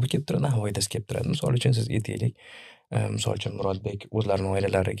ham savobi kelib turadi, ham foydasi kelib turadi. Misol uchun siz aytaylik, misol uchun Murodbek o'zlarining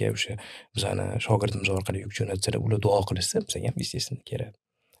oilalariga o'sha bizani shogirdimiz orqali yuk jo'natsalar, ular duo qilishsa, bizga ham естественно kerak.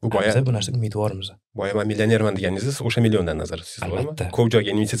 Biz bu narsaga umidvormiz. Boya men millionerman deganingiz o'sha milliondan nazar tutasiz, to'g'rimi? Ko'p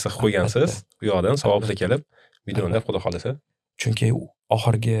joyga investitsiya qilib qo'ygansiz, u yoqdan savobli kelib, millionlab xudo xolasa. Chunki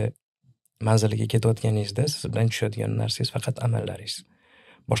oxirgi manziliga ketayotganingizda siz bilan tushadigan narsangiz faqat amallaringiz.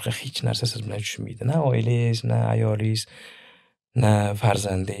 Boshqa hech narsa siz bilan tushmaydi. Na oilangiz, na ayolingiz, na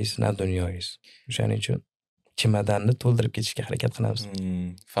farzandingiz, na dunyoyingiz. O'shaning uchun chemadanni to'ldirib ketishga harakat qilamiz.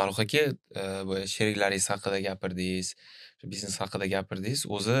 Farruh aka, boya sheriklaringiz haqida gapirdingiz, biznes haqida gapirdingiz.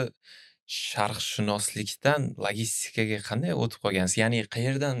 O'zi sharqshunoslikdan logistikaga qanday o'tib qolgansiz? Ya'ni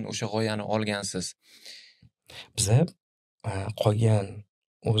qayerdan o'sha g'oyani olgansiz? Biza qolgan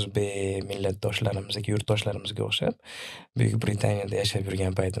o'zbek millatdoshlarimizga, yurtdoshlarimizga o'xshab Buyuk Britaniyada yashab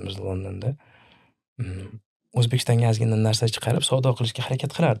yurgan paytimiz Londonda O'zbekistonga ozgina narsa chiqarib savdo qilishga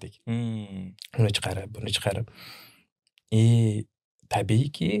harakat qilardik. Uni chiqarib, buni chiqarib.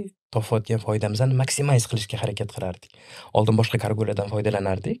 Tabiiyki, topayotgan foydamizni maksimize qilishga harakat qilardik. Oldin boshqa kargolardan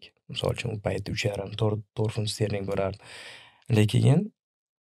foydalanardik. Misol uchun, u paytda 3,5-4 funt sterling bo'lardi. Lekin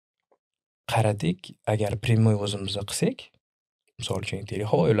qaradik, agar primoy o'zimizga qilsak, misol uchun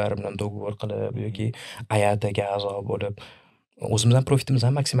aytaylik, havo yo'llari bilan dogovor qilib yoki ayataga a'zo bo'lib, o'zimizdan profitimizni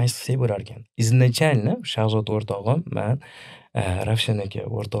maksimize qilsak bo'lar ekan. Izначально Shahzod o'rtog'im, men, Ravshan aka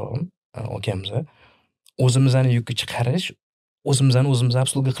o'rtog'im, akamiz o'zimizdan yukni chiqarish, o'zimizdan o'zimiz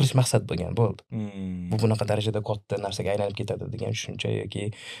obsluga qilish maqsad bo'lgan bo'ldi. Bu bunaqa darajada katta narsaga aylanib ketadi degan tushuncha yoki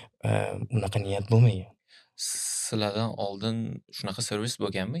unaqa niyat bo'lmagan. Sizlardan oldin shunaqa servis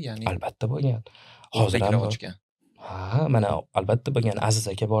bo'lganmi? Ya'ni albatta bo'lgan. hozir ham ochgan. Ha, mana albatta bo'lgan. Aziz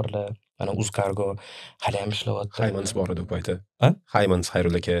aka borlar. Mana Uzcargo hali ham ishlayapti. Haymans bor edi u paytda. Haymans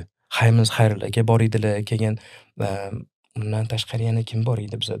Xayrul aka. Haymans Xayrul aka bor edilar. Keyin undan tashqari yana kim bor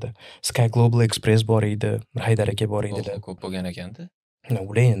edi bizada? Sky Global Express bor edi. Haydar aka bor edilar. Ko'p bo'lgan ekanda.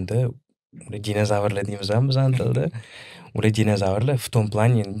 Ular endi dinozavrlar deymiz ham bizning tilda. Ular dinozavrlar в том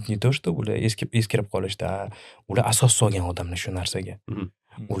плане не то что ular eskirib qolishdi. Ular asos solgan odamlar shu narsaga.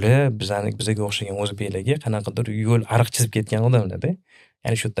 Ular bizga o'xshagan o'zbeklarga qanaqadir yo'l ariq chizib ketgan odamlar-da.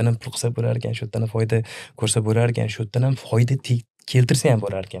 Ya'ni shu yerdan ham pul qilsa bo'lar ekan, shu yerdan ham foyda ko'rsa bo'lar ekan, shu yerdan ham foyda keltirsa ham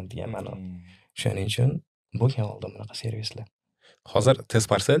bo'lar ekan degan ma'no. Shuning uchun bo'lgan oldin bunaqa servislar. Hozir tez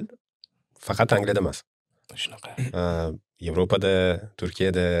parsel faqat Angliyada emas. Shunaqa. Yevropada,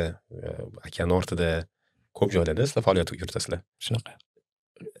 Turkiyada, okean ortida ko'p joylarda sizlar faoliyat yuritasizlar. Shunaqa.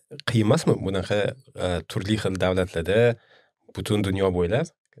 Qiyin emasmi bunaqa turli xil davlatlarda butun dunyo bo'ylab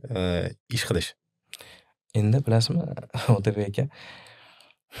ish qilish? Endi bilasizmi, Otabek aka,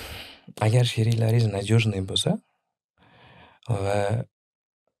 agar sheriklaringiz надежный bo'lsa va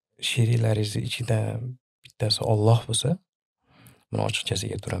sheriklaringiz ichida bittasi Alloh bo'lsa, buni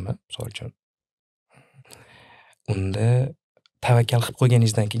ochiqchasiga turaman, misol uchun. Unda tavakkal qilib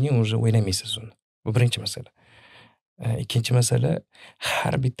qo'yganingizdan keyin o'zi o'ylamaysiz uni. Bu birinchi masala. Ikkinchi masala,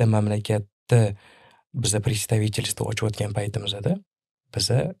 har bitta mamlakatda biza представительство ochayotgan paytimizda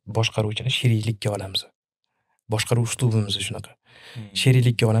biza boshqaruvchilar sheriklikka olamiz. Boshqaruv uslubimiz shunaqa.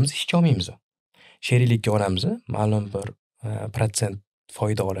 Sheriklikka olamiz, hech olmaymiz. Sheriklikka olamiz, ma'lum bir protsent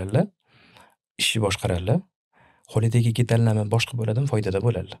foyda oladilar, ishni boshqaradilar. Qo'lidagi ketarlarni boshqa bo'ladimi, foydada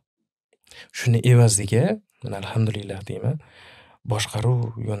bo'ladilar. Shuni evaziga, mana alhamdulillah deyman, boshqaruv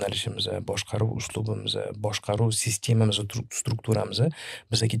yo'nalishimiz, boshqaruv uslubimiz, boshqaruv sistemamiz, strukturamiz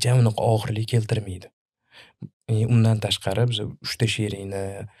bizga jam unaqa og'irlik keltirmaydi. Undan tashqari biz 3 ta sherikni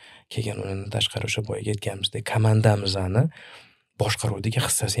kelgan, undan tashqari o'sha boyaga aytganimizdek komandamizni boshqaruvdagi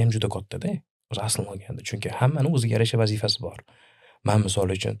hissasi ham juda katta-da. O'zi aslini olganda, chunki hammani o'ziga yarasha vazifasi bor. Men misol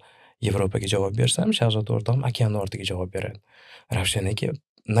uchun Yevropaga javob bersam, Shahzod o'rtog'im okean ortiga javob beradi. Ravshan aka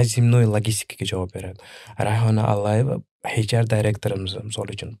nazemnoy logistikaga javob beradi. Rayhona Allayeva HR direktorimiz misol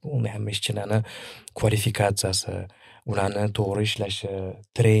uchun uni ham ishchilarni kvalifikatsiyasi, ularni to'g'ri ishlashi,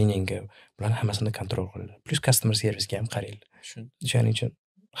 treyningi, bularni hammasini kontrol qiladi. Plus customer servicega ham qaraydi. Shuning uchun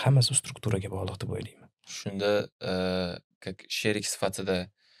hammasi strukturaga bog'liq deb o'ylayman. Shunda sherik sifatida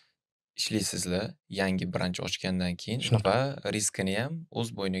ishlaysizlar yangi branch ochgandan keyin va riskini ham o'z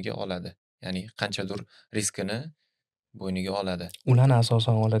bo'yniga oladi. Ya'ni qanchadir riskini bo'yniga oladi. Ularni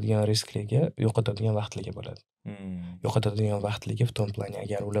asosan oladigan riskligi yo'qotadigan vaqtligi bo'ladi. Yo'qotadigan vaqtligi в том плане,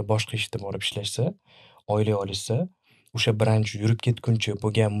 agar ular boshqa ishda borib ishlashsa, oylik olishsa, o'sha branch yurib ketguncha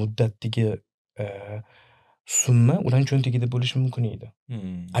bo'lgan muddatdagi summa ularning cho'ntagida bo'lishi mumkin edi.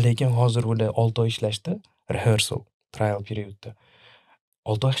 Lekin hozir ular 6 oy ishlashdi, rehearsal, trial periodda.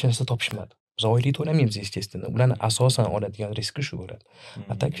 6 oy hech narsa topishmadi. Biz oylik to'lamaymiz, естественно. Ularni asosan oladigan riski shu bo'ladi.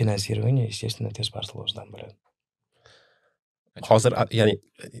 A tak finansирование, естественно, tez parslozdan bo'ladi. Hozir ya'ni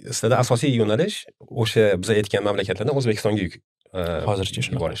sizlarda asosiy yo'nalish o'sha biz aytgan mamlakatlardan O'zbekistonga hozircha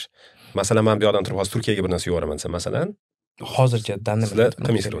yuborish. Masalan, men bu yoqdan turib hozir Turkiyaga bir narsa yuboraman desam, masalan, hozircha sizlar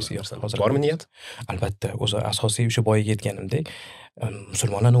qilmaysiz. Bormi niyat? Albatta, o'zi asosiy o'sha boyaga aytganimdek,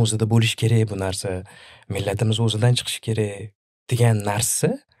 musulmonlarning o'zida bo'lish kerak bu narsa, millatimiz o'zidan chiqishi kerak degan narsa,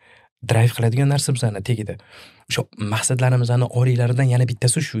 drive qiladigan narsa bizlarning tegida. O'sha maqsadlarimizning oliylaridan yana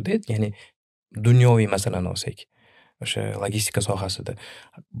bittasi shu-da, ya'ni dunyoviy masalani olsak. O'sha logistika sohasida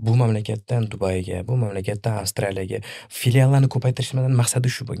bu mamlakatdan Dubayga, bu mamlakatdan Avstraliyaga filiallarni ko'paytirishdan maqsadi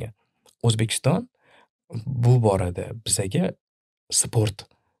shu bo'lgan. O'zbekiston bu borada bizga sport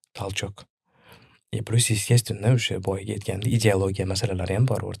talchoq. Plus естественно o'sha boyaga aytganda ideologiya masalalari ham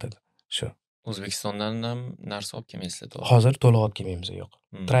bor o'rtada. Shu. O'zbekistondan ham narsa olib kelmaysizlar to'g'ri? Hozir to'liq olib kelmaymiz, yo'q.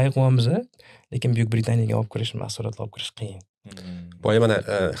 Try qilyapmiz, lekin Buyuk Britaniyaga olib kirish, mahsulotlar olib kirish qiyin. Boya mana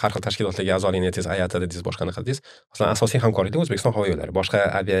har xil tashkilotlarga a'zoligini aytdingiz, ayatadi dedingiz, boshqa naqa dedingiz. Masalan, asosiy hamkorlik O'zbekiston havo yo'llari. Boshqa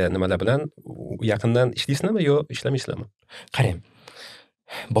avia nimalar bilan yaqindan ishlaysizlarmi yo ishlamaysizlarmi? Qarang.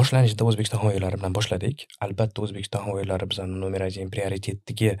 Boshlanishda O'zbekiston havo yo'llari bilan boshladik. Albatta O'zbekiston havo yo'llari bizning nomer 1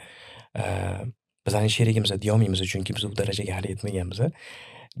 prioritetdagi bizning sherigimiz deya olmaymiz, chunki biz bu darajaga hali yetmaganmiz.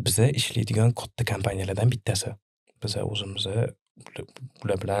 Biz ishlaydigan katta kompaniyalardan bittasi. Biz o'zimiz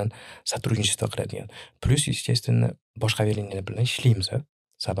ular bilan сотрудничество qiladigan. Plus естественно boshqa avialiniylar bilan ishlaymiz.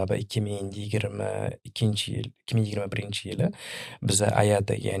 Sababi 2021 yili biz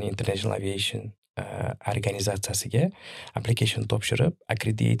IATA, ya'ni International Aviation organizatsiyasiga application topshirib,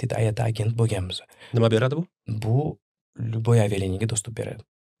 accredited IATA agent bo'lganmiz. Nima beradi bu? Bu любой avialiniyaga dostуп beradi.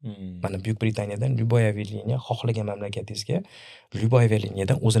 Mana Buyuk Britaniyadan любой avialiniya xohlagan mamlakatingizga любой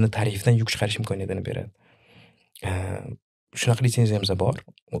avialiniyadan o'zini tarifidan yuk chiqarish imkoniyatini beradi. Shunaqa litsenziyamiz bor.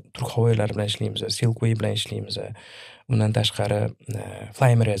 Turk havo yo'llari bilan ishlaymiz, Silkway bilan ishlaymiz. Undan tashqari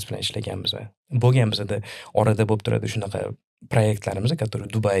Flymares bilan ishlaganmiz. Bo'lgan bizda orada bo'lib turadi shunaqa proyektlarimiz, который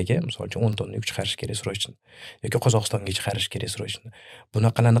Dubayga, misol uchun 10 tonna yuk chiqarish kerak срочно yoki Qozog'istonga chiqarish kerak срочно.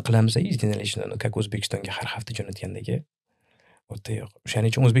 Bunaqalarni qilamiz, izdinalishni, как O'zbekistonga har hafta jo'natgandagi. O'ta yo'q.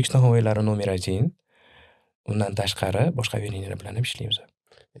 O'shaning uchun O'zbekiston havo yo'llari nomer 1. Undan tashqari boshqa avialiniyalar bilan ham ishlaymiz.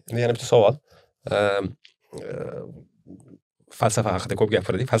 Yana bitta savol. Falsafa haqida ko'p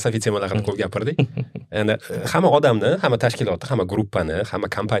gapirdik, falsafiy temalar haqida ko'p gapirdik. Endi hamma odamni, hamma tashkilotni, hamma gruppani, hamma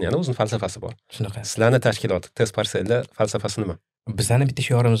kompaniyani o'zining falsafasi bor. Shunaqa. Sizlarning tashkilot test parselda falsafasi nima? Bizning bitta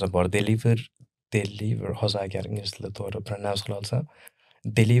shiorimiz bor. Deliver, hozir agar ingliz tilida to'g'ri pronounce qila olsam,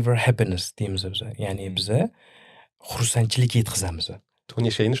 deliver happiness deymiz biz. Ya'ni biz xursandchilik yetkazamiz. Tony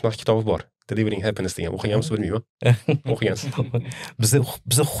Shay'ning shunaqa kitobi bor. Delivering happiness degan. O'qigansiz bilmayman. O'qigansiz.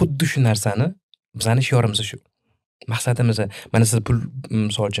 Biz xuddi shu narsani, bizning shiorimiz shu. Maqsadimiz, mana siz pul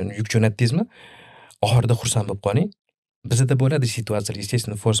misol uchun yuk jo'natdingizmi? Oxirida xursand bo'lib qoling. Bizda bo'ladi situatsiyalar,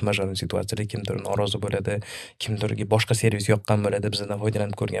 естественно, force majeure situatsiyalar, kimdir norozi bo'ladi, kimdirga boshqa servis yoqqan bo'ladi, bizdan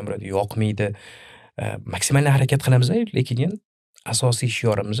foydalanib ko'rgan bo'ladi, yoqmaydi. Maksimal harakat qilamiz, lekin asosiy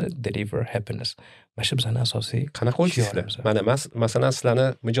shiorimiz deliver happiness. Mana shu bizning asosiy qanaqa o'lchaysizlar? shiorimiz. Mana masalan sizlarni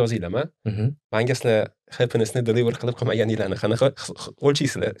mijozinglarmi? Menga sizlar happinessni deliver qilib qolmaganinglarni qanaqa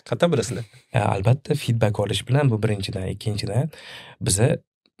o'lchaysizlar? Qanday bilasizlar? Albatta feedback olish bilan bu birinchidan, ikkinchidan biza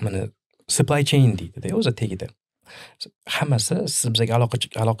mana supply chain deydi-da o'zi tagida. Hammasi siz bizga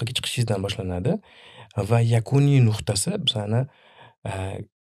aloqaga chiqishingizdan boshlanadi va yakuniy nuqtasi bizani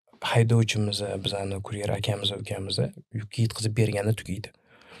haydovchimiz, bizani kuryer akamiz, ukamiz yuk yetkazib berganda tugaydi.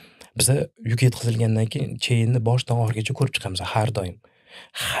 Biza yuk yetkazilgandan keyin chainni boshidan oxirigacha ko'rib chiqamiz har doim.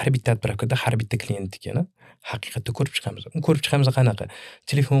 Har bitta отправкада har bitta klientnikini haqiqatda ko'rib chiqamiz. Ko'rib chiqamiz qanaqa?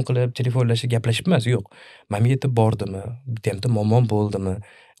 Telefon qilib, telefonlashib, gaplashib emas, yo'q. Mana bu yerda bordimi, bitta muammo bo'ldimi?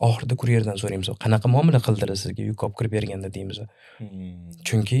 Oxirida kuryerdan so'raymiz, qanaqa muomala qildilar sizga yuk olib kirib berganda deymiz.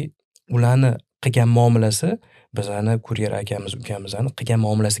 Chunki ularni qilgan muomalasi bizani kuryer akamiz, ukamizni qilgan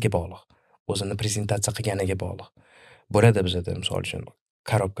muomalasiga bog'liq. O'zini prezentatsiya qilganiga bog'liq. Bo'ladi bizda, misol uchun,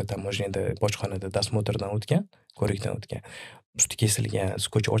 korobka tamojenada, bojxonada dosmotrdan o'tgan, ko'rikdan o'tgan. Usti kesilgan,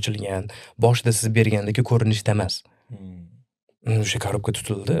 skoch ochilgan, boshida siz bergandagi ko'rinishda emas. O'sha korobka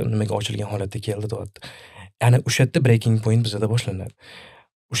tutildi, nimaga ochilgan holatda keldi deyapti. Ya'ni o'sha yerda breaking point bizda boshlanadi.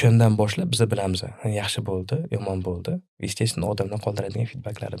 O'shandan boshlab biz bilamiz, yaxshi bo'ldi, yomon bo'ldi. Естественно, odamdan qoldiradigan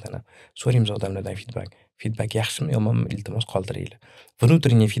feedbacklaridan ham so'raymiz odamlardan feedback. Feedback yaxshimi, yomonmi, iltimos qoldiringlar.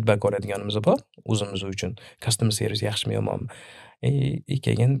 Внутренний feedback oladiganimiz bor, o'zimiz uchun. Customer service yaxshimi, yomonmi?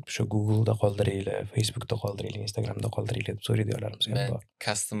 Keyin shu Google'da qoldiringlar, Facebook'da qoldiringlar, Instagram'da qoldiringlar deb so'raydiganlarimiz ham bor.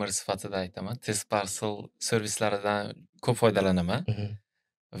 Customer sifatida aytaman, test parcel servislaridan ko'p foydalanaman.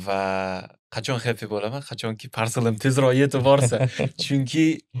 Va qachon happy bo'laman, qachonki parselim tezroq yetib borsa. Chunki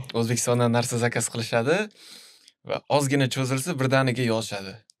O'zbekistondan narsa zakaz qilishadi va ozgina cho'zilsa birdaniga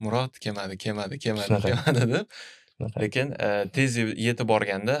yozishadi. Murod kelmadi deb. Lekin tez yetib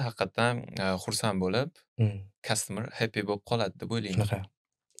borganda haqiqatan xursand bo'lib, customer happy bo'lib qoladi deb o'ylayman.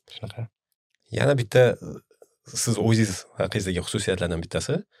 Shunaqa. Yana bitta siz o'zingiz haqingizga xususiyatlardan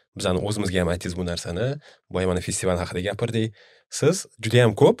bittasi, bizani o'zimizga ham aytdingiz bu narsani, boya mana festival haqida gapirdik. Siz juda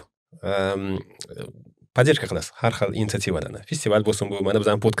ham ko'p podдержка qilasiz har xil inisiativalarni. Festival bo'lsin, bu mana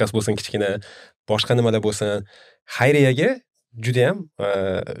bizning podkast bo'lsin, kichkina boshqa nimalar bo'lsin, xayriyaga juda ham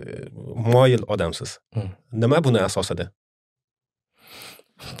moyil odamsiz. Nima buni asosida?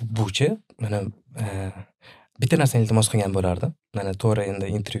 Buchi mana bitta narsani iltimos qilgan bo'lardim. Mana to'g'ri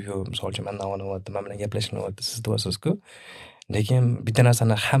endi intervyu, misol uchun mendan olyapti, men bilan gaplashmayapti, siz deyapsiz-ku. Lekin bitta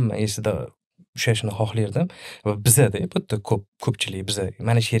narsani hamma esida ushashni xohlardim va bizada bitta ko'pchilik biza,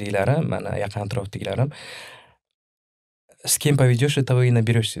 mana sheriklarim, mana yaqin atrofdagilarim с кем поведёшь, того и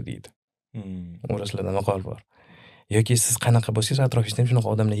наберёшься deydi. O'ruslarda maqol bor. Yoki siz qanaqa bo'lsangiz, atrofingizda ham shunaqa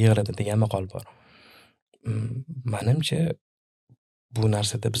odamlar yig'iladi degan maqol bor. Menimcha bu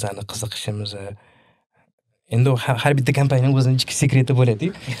narsada bizani qiziqishimiz endi har bitta kompaniyaning o'zining ichki sekreti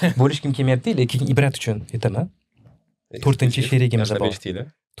bo'ladi. Bo'lishkim kelmayapti, lekin ibrat uchun aytaman. 4-sherigimiz bor.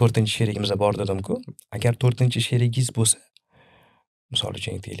 4-sherigimiz bor dedim-ku. Agar 4-sherigingiz bo'lsa, misol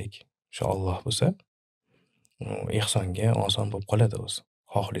uchun aytaylik, shu Alloh bo'lsa, ehsonga oson bo'lib qoladi o'zi.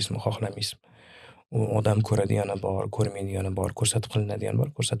 Xohlaysizmi, xohlamaysizmi. U odam ko'radigani bor, ko'rmaydigani bor, ko'rsatib qilinadigan bor,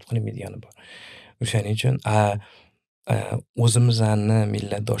 ko'rsatib qilinmaydigani bor. O'shaning uchun o'zimizni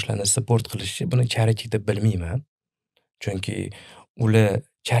millatdoshlarni support qilishni buni charity deb bilmayman. Chunki ular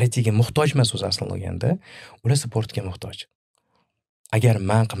charityga muhtoj emas o'zi aslida olganda, ular supportga muhtoj. Agar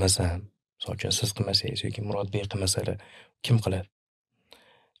men qilmasam, misol uchun siz qilmasangiz yoki Murodbek qilmasalar, kim qiladi?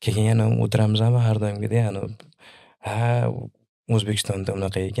 Keyin yana o'tiramizmi har doimgidek, yana O'zbekistonda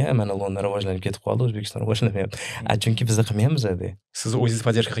unaqa ekan, mana London rivojlanib ketib qoldi, O'zbekiston rivojlanmayapti. Chunki biz qilmayapmiz-da. Sizni o'zingiz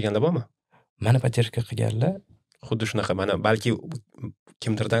podдержка qilganlar bormi? Meni podдержка qilganlar xuddi shunaqa, mana balki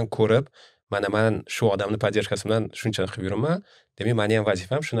kimdirdan ko'rib, mana men shu odamni podдержкасы bilan shuncha qilib yuraman, demak meni ham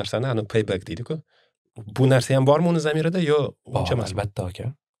vazifam shu narsani payback deydi-ku. Bu narsa ham bormi uni zamirida yo uncha emas? Albatta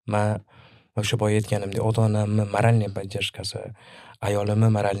aka. Men o'sha boya aytganimdek, ota-onamni moralniy podдержкасы, ayolimni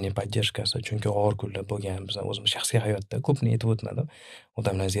moralniy podдержкасы, chunki og'ir kunlar bo'lgan, biz o'zimiz shaxsiy hayotda ko'pni aytib o'tmadim,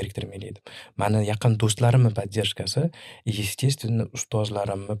 odamlarni zeriktirmaylik deb. Meni yaqin do'stlarimni podдержкасы, естественно,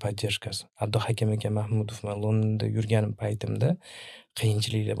 ustozlarimni podдержкасы. Abduhakim aka Mahmudov men Londonda yurgan paytimda,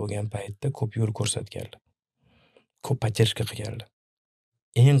 qiyinchiliklar bo'lgan paytda ko'p yo'l ko'rsatganlar. Ko'p podдержка qilganlar.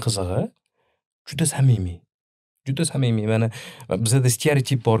 Eng qizig'i juda samimiy. Juda samimiy. Mana bizda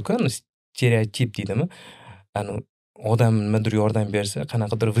stereotip bor-ku, stereotip deydimi? Odam nimadir yordam bersa,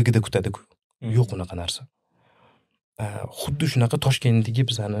 qanaqadir vigida kutadi-ku. Yo'q unaqa narsa. Xuddi shunaqa Toshkentdagi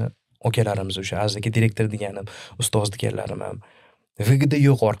bizani okalarimiz, o'sha azaki direktor deganim, ustoz deganlarim ham vigida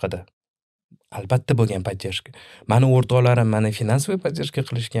yo'q orqada. Albatta bo'lgan podдержка. Meni o'rtoqlarim meni finansiy podдержка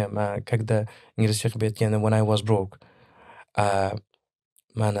qilishgan. Men когда inglizcha qilib aytganda when I was broke.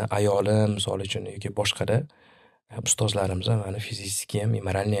 Mani ayolim misol uchun yoki boshqada ustozlarimiz mani fizически ham и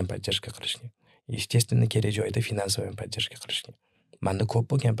морально ham поддержка qilishgan. Естественно, kerak joyda finansoviy ham поддержка qilishgan. Manda ko'p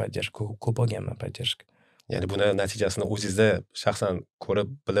bo'lgan поддержка, ko'p olganman поддержка. Ya'ni buni natijasini o'zingizda shaxsan ko'rib,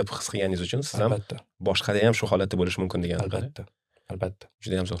 bilib, his qilganingiz uchun siz ham Albatta, boshqada ham shu holatda bo'lishi mumkin degan. albatta, albatta.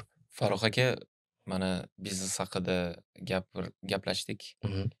 Juda ham zo'r. Farrukh aka, mana biznes haqida gaplashdik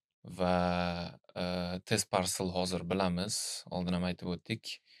va test parcel hozir bilamiz. Oldin ham aytib o'tdik.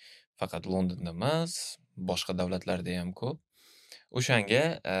 Faqat Londonda emas, boshqa davlatlarda ham ko'p. O'shanga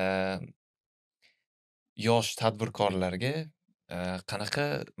yosh tadbirkorlarga qanaqa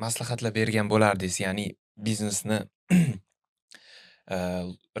maslahatlar bergan bo'lardingiz? Ya'ni biznesni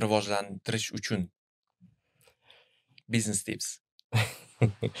rivojlantirish uchun business tips.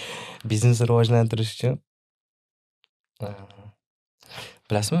 Biznesni rivojlantirish uchun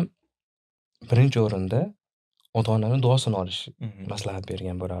bilasizmi, birinchi o'rinda ota-onani duosini olish maslahat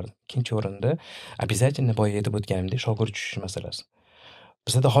bergan bo'lardim. Ikkinchi o'rinda обязательно boya aytib o'tganimdek shogird tushish masalasi.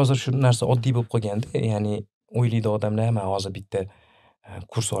 Bizda hozir shu narsa oddiy bo'lib qolganda, ya'ni o'ylaydi odamlar, men hozir bitta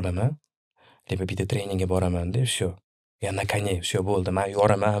kurs olaman, lebo bitta treningga boraman deb, shu. Ya na koне, shu bo'ldi. Men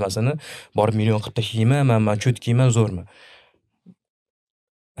yoraman hammasini, borib million qilib tashlayman, men cho'tkiyman, zo'rman.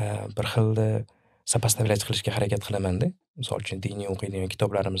 Bir xilda сопоставлять qilishga harakat qilaman-da. Misol uchun diniy o'qiydigan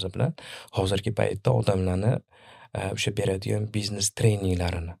kitoblarimiz bilan hozirgi paytda odamlarni o'sha beradigan biznes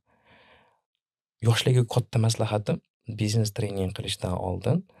treninglarini. Yoshlarga katta maslahatim, biznes trening qilishdan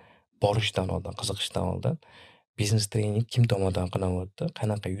oldin, borishdan oldin, qiziqishdan oldin biznes trening kim tomonidan qilinyapti,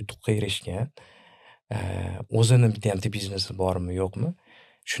 qanaqa yutuqqa erishgan, o'zini bitta biznesi bormi, yo'qmi,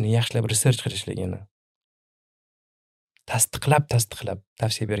 shuni yaxshilab research qilishligini tasdiqlab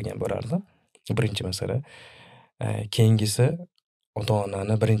tavsiya bergan bo'lardim. Birinchi masala. Keyingisi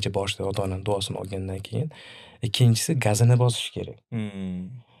ota-onani birinchi boshda ota-onaning duosini olgandan keyin, ikkinchisi gazini bosish kerak.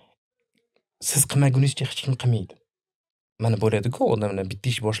 Siz qilmaguningizcha hech kim qilmaydi. Mana bo'ladi-ku, odamlar bitta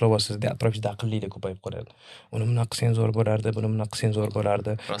ish boshlab olsizda atrofingizda aqllilar ko'payib qoladi. Uni bunaqa qilsang zo'r bo'lardi, buni bunaqa qilsang zo'r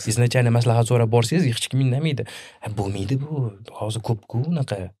bo'lardi. Izначально maslahat so'rab borsangiz, hech kim indamaydi. Bo'lmaydi bu, hozir ko'p-ku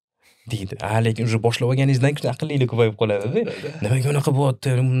unaqa deydi. Lekin уже boshlab olganingizdan keyin aqllilar ko'payib qoladi-da. Nimaga unaqa bo'lyapti?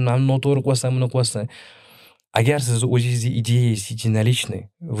 Noto'g'ri qilyapsan, buni qilyapsan. Agar siz o'zingizning ideyangiz единоличный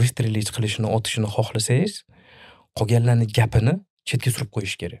выстрелить qilishini, otishini xohlasangiz, qolganlarning gapini chetga surib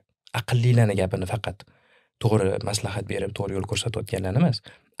qo'yish kerak. Aqllilarning gapini faqat to'g'ri maslahat berib, to'g'ri yo'l ko'rsatayotganlar emas,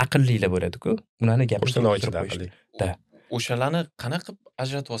 aqllilar bo'ladi-ku. Ularning gapini surib qo'yish. O'shalarni qanaqa qilib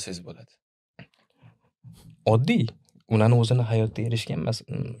ajratib olsangiz bo'ladi? Oddiy. Ularning o'zini hayotda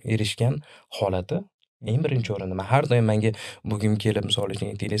erishgan holati eng birinchi o'rinda. Men har doim menga bugun kelib, misol uchun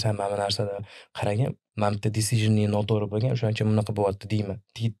aytaylik, sen mana narsada qaragan, men bitta decisionning noto'g'ri bo'lgan, o'shaning uchun bunaqa bo'lyapti deyman.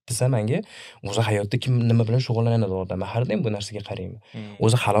 Desa menga o'zi hayotda kim nima bilan shug'ullanadi odam. Men har doim bu narsaga qarayman.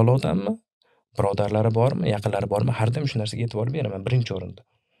 O'zi halol odammi? Birodarlari bormi, yaqinlari bormi? Har doim shu narsaga e'tibor beraman birinchi o'rinda.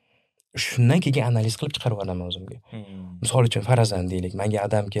 Shundan keyin analiz qilib chiqarib olaman o'zimga. Misol uchun farazan deylik, menga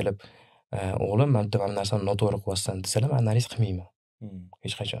adam kelib, o'g'lim, men bu narsani noto'g'ri qilyapsan desalar, men analiz qilmayman.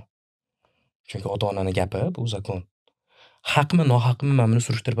 Hech qachon. Chunki ota-onaning gapi bu zakon. Haqmi, nohaqmi, men buni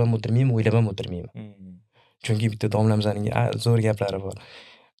surishtirib ham o'tirmayman, o'ylab ham o'tirmayman. Chunki bitta domlamizning zo'r gaplari bor.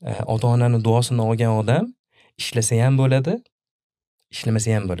 Ota-onaning duosini olgan odam ishlasa ham bo'ladi,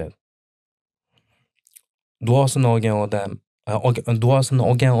 ishlamasa ham bo'ladi. Duosini olgan odam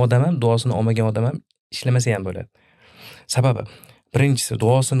ham, duosini olmagan odam ham ishlamasa ham bo'ladi. Sababi, birinchisi,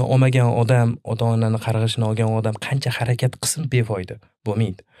 duosini olmagan odam, ota-onani qarg'ishini olgan odam qancha harakat qilsin befoyda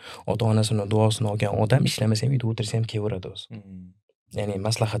bo'lmaydi. Ota-onasining duosini olgan odam ishlamasa ham, uyda o'tirsa ham kelaveradi o'zi. Ya'ni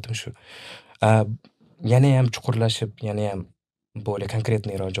maslahatim shu. Yana ham chuqurlashib, yana ham bo'lib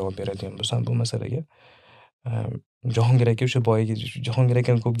konkretniroq javob beradigan bo'lsam bu masalaga, Jahongir aka o'sha boyagi Jahongir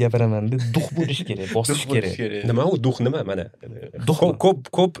akam ko'p gapiraman-da, duh bo'lish kerak, bosish kerak. Nima u duh nima? Mana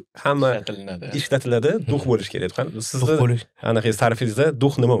ko'p hamma ishlatiladi, duh bo'lish kerak. Sizni aniq ta'rifingizda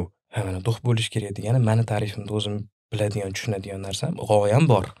duh nima u? Mana duh bo'lish kerak degani, meni ta'rifimda o'zim biladigan, tushunadigan narsam, g'oyam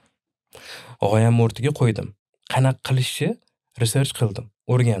bor. G'oyam o'rtiga qo'ydim. Qanaqa qilishni research qildim,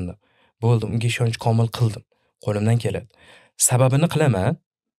 o'rgandim. Bo'ldi, unga ishonch komil qildim. Qo'limdan keladi. Sababini qilaman.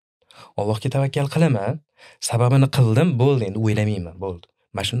 Allohga tavakkal qilaman. Sababini qildim, bo'ldi, endi o'ylamayman, bo'ldi.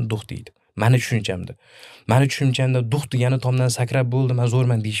 Mana shuni duh deydi. Meni tushunchamda. Meni tushunchamda duh degani tomdan sakrab bo'ldi, men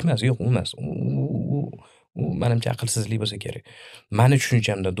zo'rman deyish emas, yo'q, u emas. U menimcha aqlsizlik bo'lsa kerak. Meni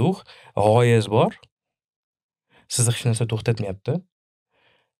tushunchamda duh, g'oyangiz bor. Sizni hech narsa to'xtatmayapti.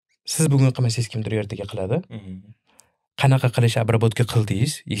 Siz bugun qilmasangiz kimdir ertaga qiladi. Qanaqa qilish обработка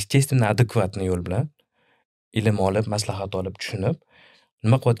qildingiz, естественно, adekvatni yo'l bilan ilm olib, maslahat olib, tushunib,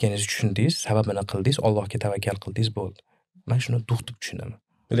 nima qilayotganingizni tushundingiz, sababini qildingiz, Allohga tavakkal qildingiz, bo'ldi. Men shuni duq deb tushunaman.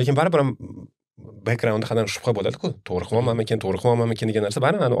 Lekin baribir ham backgroundda qanday shubha bo'ladi-ku. To'g'ri qilyapmanmikin degan narsa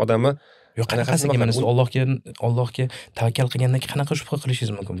baribir odamni Yo'q, qanaqasiga mana siz Allohga tavakkal qilgandan keyin qanaqa shubha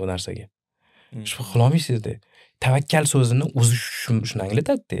qilishingiz mumkin bu narsaga? Shubha qila olmaysiz-da. Tavakkal so'zini o'zi shuni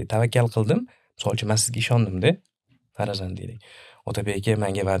anglatadi-da. Tavakkal qildim, misol uchun men sizga ishondim-da. Farazan deylik. Otabek aka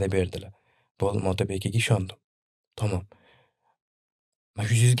menga va'da berdilar. Bo'ldim, Otabek akaga ishondim. Tamom. Men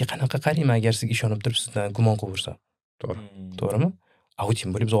yuzingizga qanaqa qarayman agar sizga ishonib turib sizdan gumon qilaversam? to'g'ri. To'g'rimi? Tim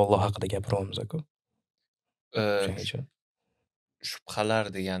bo'lib biz Alloh haqida gapiryapmiz-ku. Shuning uchun shubhalar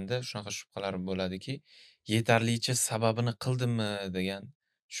deganda shunaqa shubhalar bo'ladiki, yetarlicha sababini qildimmi degan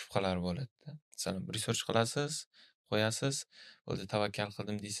shubhalar bo'ladi-da. Masalan, research qilasiz, qo'yasiz, bo'ldi tavakkal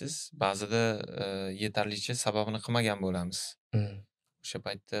qildim deysiz. Ba'zida yetarlicha sababini qilmagan bo'lamiz. O'sha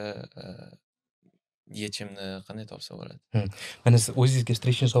paytda yechimni qanday topsa bo'ladi? Mana siz o'zingizga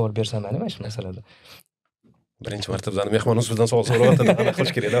streshni savol bersam mana shu masalada. Birinchi marta bizning mehmonimiz bizdan savol so'rayapti, qanaqa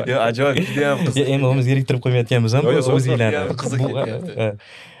qilish kerak-da? Yo, ajoyib, juda ham qiziq. Endi o'zimiz zeriktirib qo'ymayotganmiz ham o'zingizlarni. qiziq ketyapti.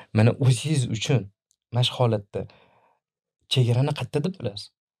 Mana o'zingiz uchun mana shu holatda chegarani qayerda deb bilasiz?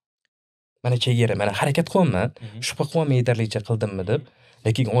 Mana chegara, mana harakat qilyapman, shubha qilyapman yetarlicha qildimmi deb.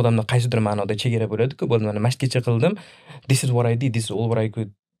 Lekin odamda qaysidir ma'noda chegara bo'ladi-ku, bo'ldi mana masjidgacha qildim. This is what I did, this is all what I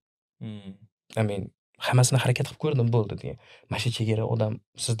could. I mean, hammasini harakat qilib ko'rdim bo'ldi degan. Mana shu chegara odam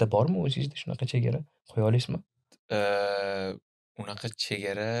sizda bormi o'zingizda shunaqa chegara? Qo'ya olasizmi? Unaqa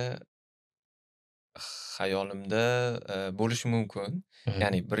chegara xayolimda bo'lishi mumkin.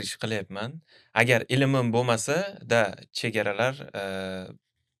 Ya'ni bir ish qilyapman. Agar ilmim bo'lmasa-da chegaralar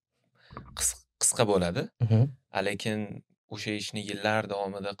qisqa bo'ladi. Lekin o'sha ishni yillar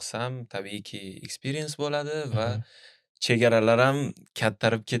davomida qilsam, tabiiyki experience bo'ladi va chegaralar ham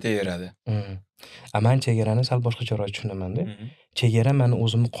kattarib ketaveradi. Men chegarani sal boshqacharoq tushunaman-da. Chegara meni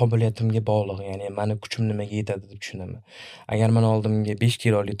o'zimni qobiliyatimga bog'liq, ya'ni meni kuchim nimaga yetadi deb tushunaman. Agar meni oldimga 5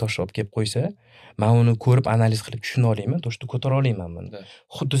 kilolik tosh olib kelib qo'ysa, men uni ko'rib analiz qilib tushuna olaman, toshni ko'tara olaman buni.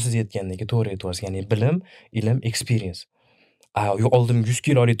 Xuddi siz aytgandek to'g'ri aytyapsiz, ya'ni bilim, ilm, experience. Oldim 100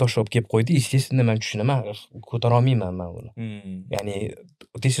 kilolik tosh olib kelib qo'ydi, естественно men tushunaman, ko'tara olmayman men uni. Ya'ni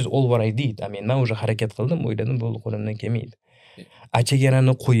this is all what I did. Men o'sha harakat qildim, o'yladim, bo'ldi, qo'limdan kelmaydi.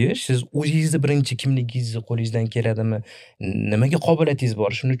 Chegarani qo'yish, siz o'zingizni birinchi kimligingizni qo'lingizdan keladimi, nimaga qobiliyatingiz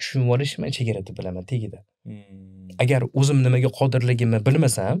bor, shuni tushunib olish men chegara deb bilaman tegida. Agar o'zim nimaga qodirligimni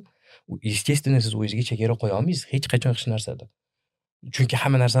bilmasam, естественно siz o'zingizga chegara qo'ya olmaysiz hech qachon hech narsada. Chunki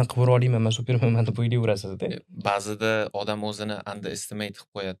hamma narsani qilib olmayman, men superman deb o'ylayverasiz-da. Ba'zida odam o'zini underestimate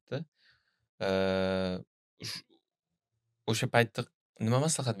qilib qo'yadi-da. O'sha paytda nima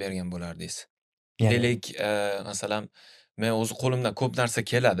maslahat bergan bo'lardingiz? Deylik, masalan, men o'zi qo'limdan ko'p narsa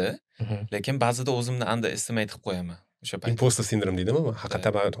keladi, lekin ba'zida o'zimni underestimate qilib qo'yaman o'sha paytda. Imposter sindrom deydimi?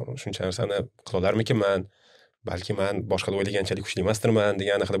 Haqiqatan men shuncha narsani qila olarmikinman, balki men boshqada o'ylaganchalik kuchli emasdirman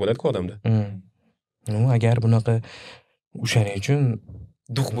degan haqida bo'ladi-ku odamda. Agar bunaqa o'shaning uchun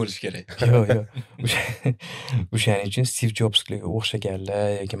duq bo'lish kerak. Yo'q. O'shaning uchun Steve Jobsga o'xshaganlar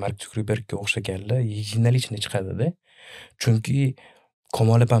yoki Mark Zuckerbergga o'xshaganlar jurnalistni chiqadi-da. Chunki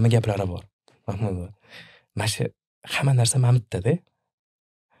komolapami gaplari bor. Mana shu hamma narsa mamtda-da.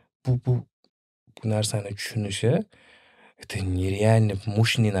 Bu narsani tushunishi это нереально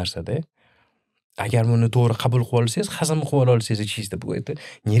мощный narsa-da. Agar buni to'g'ri qabul qilib olsangiz, hazm qilib olsangiz ichingizda, bu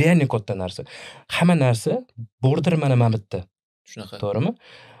nereально katta narsa. Hamma narsa bordir mana mamtda. Shunaqa. To'g'rimi?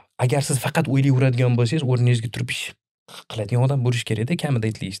 Agar siz faqat o'ylayveradigan bo'lsangiz, o'rningizga turib ish qiladigan odam bo'lish kerak-da, kamida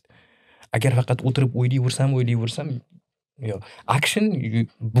at least. Agar faqat o'tirib o'ylayversam, yo'q. Action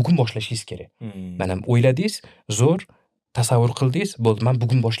bugun boshlashingiz kerak. Mana o'yladingiz, zo'r, tasavvur qildingiz, bo'ldi, men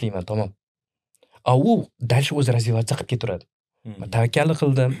bugun boshlayman, tamom. U dальше o'zi развиваться qilib ketaveradi. Men tavakkal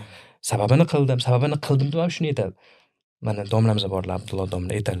qildim, sababini qildim deb shuni aytadi. Mana domlamiz borlar, Abdulloh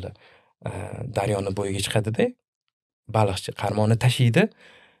domla aytadilar. Daryoni bo'yiga chiqadi-da, baliqchi qarmonni tashiydi,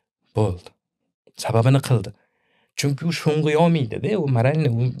 bo'ldi. Sababini qildi. Chunki u sho'ng'i olmaydi-da, u moralni,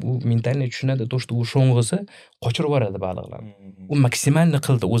 u mentalni tushunadi, to что u sho'ng'isi qochirib yuboradi baliqlarni. U maksimalni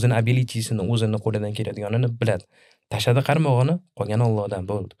qildi, o'zini ability'sini, o'zini qo'lidan keladiganini biladi. Tashadi qarmog'ini, qolgani Allohdan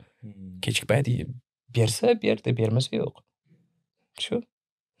bo'ldi. Kechki payt bersa berdi, bermasa yo'q. Shu.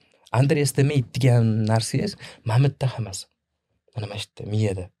 Underestimate degan narsangiz mamtda hammasi. Mana shu yerda,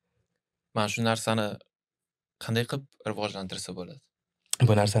 miyada. Mana shu narsani qanday qilib rivojlantirsa bo'ladi?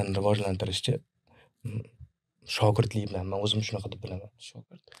 Bu narsani rivojlantirishchi shogirdlik bilan men o'zim shunaqa deb bilaman.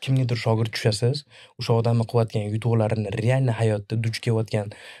 Shogird. Kimnidir shogird tushasiz, o'sha odamni qilayotgan yutuqlarini, realniy hayotda duch kelayotgan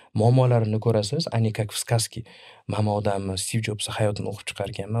muammolarini ko'rasiz, ani как в сказке. Mama odamni Steve Jobsni hayotini o'qib chiqar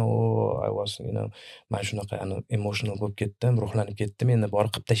ekanman. I was, men shunaqa emotional bo'lib ketdim, ruhlanib ketdim. Endi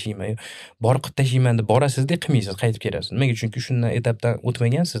borib qilib tashlayman. Borib qilib tashlayman deb borasizda qilmaysiz, qaytib kelasiz. Nimaga? Chunki shundan etapdan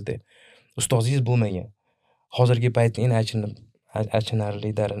o'tmagansizda. Ustozingiz bo'lmagan. Hozirgi paytda eng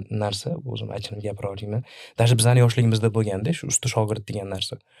achinarli narsa, o'zim achinib gapiraverayman. Даже bizning yoshligimizda bo'lganda shu usta shogird degan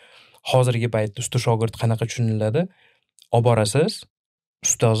narsa. Hozirgi paytda usta shogird qanaqa tushuniladi? Olib borasiz,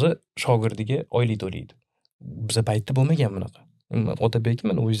 ustozi shogirdiga oylik to'laydi. Bizga paytda bo'lmagan bunaqa. Otabek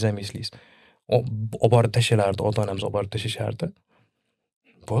mana o'zingiz ham eslaysiz. Olib borib tashalardi, ota-onamiz olib borib tashishardi.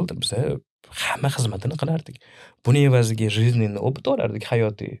 Bo'ldi, biz hamma xizmatini qilardik. Buning evaziga жизненный опыт olardik,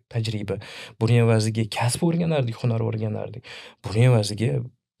 hayotiy tajriba. Buning evaziga kasb o'rganardik, hunar o'rganardik. Buning evaziga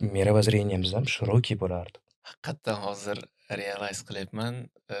mirovоззрениemiz ham shiroki bo'lardi. Haqiqatdan hozir realize qilyapman,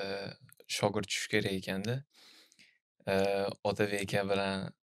 shogird tush kerak ekanda. Otabek aka bilan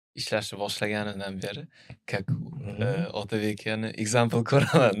ishlashni boshlaganidan beri как Otabek akani example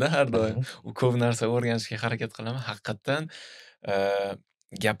ko'raman-da har doim. U ko'p narsa o'rganishga harakat qilaman. Haqiqatdan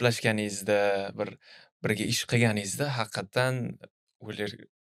gaplashganingizda, birga ish qilganingizda haqiqatdan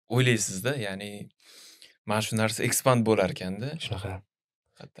o'ylaysizda, ya'ni mana shu narsa expand bo'lar ekanda. Shunaqa.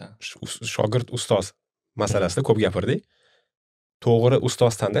 Haqiqatdan. Shogird ustoz masalasida ko'p gapirdik. To'g'ri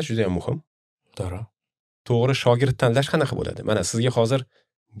ustoz tanlash juda ham muhim. To'g'ri. To'g'ri shogird tanlash qanaqa bo'ladi? Mana sizga hozir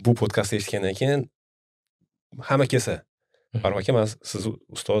bu podkastni eshitgandan keyin hamma kelsa, Farrukh aka, men siz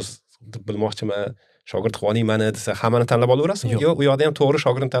ustoz deb bilmoqchiman, shogird qilib oling meni desa, hammani tanlab olaverasizmi? Yo'q, u yoqda ham to'g'ri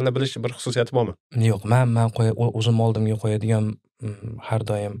shogirdni tanlab bilish bir xususiyati bormi? Yo'q, men o'zim oldimga qo'yadigan har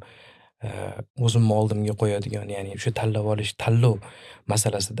doim o'zimni oldimga qo'yadigan, ya'ni o'sha tanlov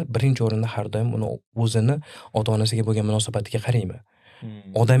masalasida birinchi o'rinda har doim uni o'zini ota-onasiga bo'lgan munosabatiga qarayman.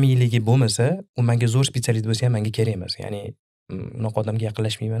 Odamiyligi bo'lmasa, u menga zo'r spetsialist bo'lsa ham menga kerak emas. Ya'ni unaqa odamga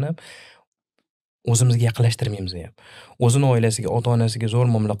yaqinlashmayman ham, o'zimizga yaqinlashtirmaymiz ham. O'zini oilasiga, ota-onasiga zo'r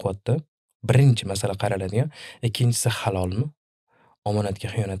muomala qilyapti. Birinchi masala qaraladigan, ikkinchisi halolmi? Omonatga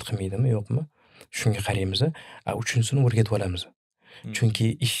xiyonat qilmaydimi, yo'qmi? Shunga qaraymiz. Uchinchisini o'rgatib olamiz. Chunki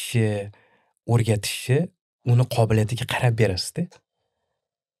ishni o'rgatishni uni qobiliyatiga qarab berasiz-da.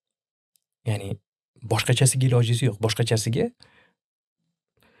 Ya'ni boshqachasiga ilojingiz yo'q. Boshqachasiga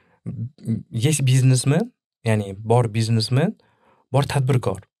есть biznesmen, ya'ni bor biznesmen, bor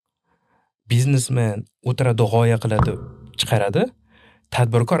tadbirkor. Biznesmen o'tiradi, g'oya qiladi, chiqaradi.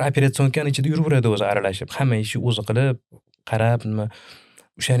 Tadbirkor operatsiyonkani ichida yuraveradi o'zi aralashib, hamma ishni o'zi qilib, qarab, nima.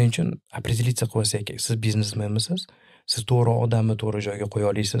 O'shaning uchun определиться qilib olsak, siz biznesmenmisiz? Siz to'g'ri odamni to'g'ri joyga qo'ya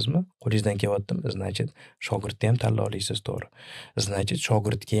olasizmi? Qo'lingizdan kelyaptimi? Значит, shogirdni ham tanlay olasiz, to'g'ri. Значит,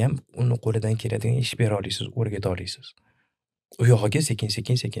 shogirdga ham uni qo'lidan keladigan ish bera olasiz, o'rgata olasiz. U yog'iga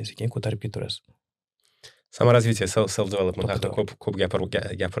sekin ko'tarib ketaverasiz. Samorazvitiya, self development haqida ko'p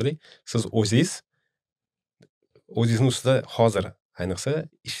gapirdik. Siz o'zingizni ustida hozir ayniqsa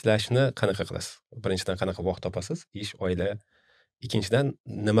ishlashni qanaqa qilasiz? Birinchidan qanaqa vaqt topasiz? Ish, oila. Ikkinchidan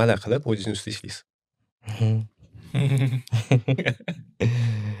nimalar qilib o'zingiz ustida ishlaysiz?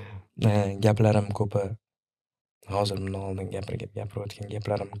 Gaplarim ko'pi. Hozir bundan oldin gapirayotgan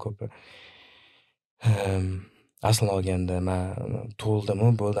gaplarim ko'pi. Aslini olganda men tug'ildim-u,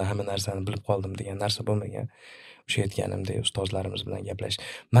 bo'ldi, hamma narsani bilib qoldim degan narsa bo'lmagan. O'sha aytganimdek ustozlarimiz bilan gaplash.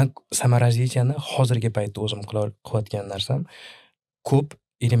 Men samorazvitiyani hozirgi paytda o'zim qilayotgan narsam ko'p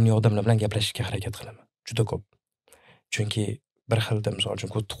ilmli odamlar bilan gaplashishga harakat qilaman. Juda ko'p. Chunki bir xilda misol uchun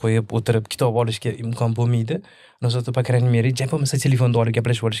qo'yib o'tirib kitob olishga imkon bo'lmaydi. Nosota по крайней мере, jab bo'lmasa telefonni olib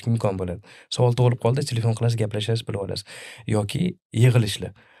gaplashib olishga imkon bo'ladi. Savol tug'ilib qoldi, telefon qilasiz, gaplashasiz, bilib olasiz. Yoki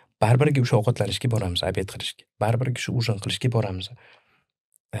yig'ilishlar. Baribirga o'sha ovqatlanishga boramiz, obed qilishga. Baribirga shu ujin qilishga boramiz.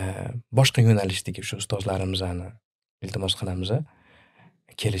 Boshqa yo'nalishdagi shu ustozlarimizni iltimos qilamiz,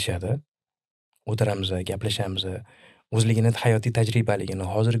 kelishadi. O'tiramiz, gaplashamiz. O'zligini hayotiy tajribaligini,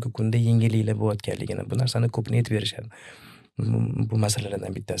 hozirgi kunda yengilliklar bo'layotganligini, bu narsani ko'pni aytib berishadi. Bu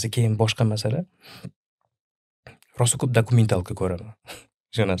masalalardan bittasi. Keyin boshqa masala, rosa ko'p dokumentalka ko'raman.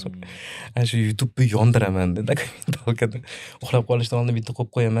 Ishonasizmi? Shu YouTube'ni yondiraman-da, dokumentalkada. Uxlab qolishdan oldin bitta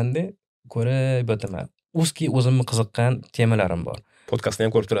qo'yib qo'yaman-da, ko'rib yotaman. O'zimga qiziqqan temalarim bor. Podkastni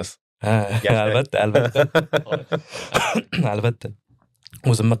ham ko'rib turasiz. Albatta. Albatta.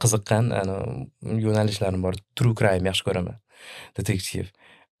 O'zimga qiziqqan yo'nalishlarim bor. True crime yaxshi ko'raman. Detektiv.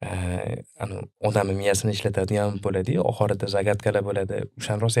 Odamning miyasini ishlatadigan bo'ladi, oxirida zagadkalar bo'ladi.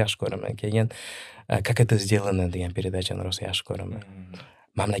 O'shani rosa yaxshi ko'raman. Keyin как это сделано degan передачani rosa yaxshi ko'raman.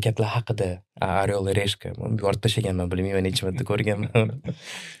 Mamlakatlar haqida Орел и Решка yorib tashlaganman, bilmayman necha marta ko'rganman.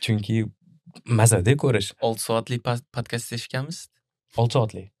 Chunki mazada ko'rish. 6 soatlik podkast eshitganmiz? 6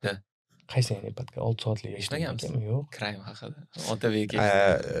 soatli. Da. Qaysi yani podkast 6 soatli Eshitmaganmiz? Yo'q. Crime haqida. Otabek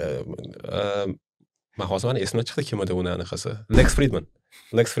man hozir mana esimdan chiqdi kim edi uni anaqasi.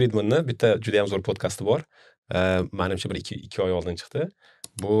 Lex Friedmanni bitta juda ham zo'r podkasti bor. Menimcha bir 2 oy oldin chiqdi.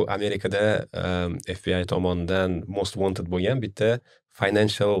 Bu Amerikada FBI tomonidan most wanted bo'lgan bitta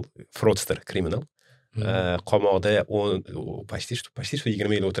financial fraudster, criminal. Qamoqda почти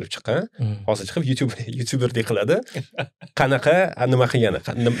 20 yil o'tirib chiqqan. Hozir chiqib YouTuberdek qiladi. Qanaqa nima qilgani,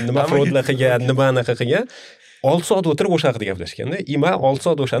 nima fraudlar qilgan, nima anaqa qilgan. 6 soat o'tirib o'sha haqida gaplashganda, man 6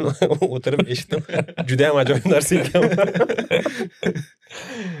 soat o'shani o'tirib eshitdim. Juda ham ajoyib narsa ekan.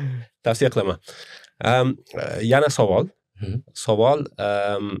 Tavsiya qilaman. Yana savol.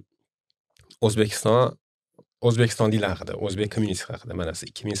 O'zbekistonliklar haqida, o'zbek community haqida. Mana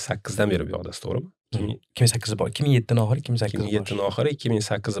 2008dan beri bu yoqdasiz, to'g'rimi? 2008 bosh, 2007 oxiri, 2007 oxiri,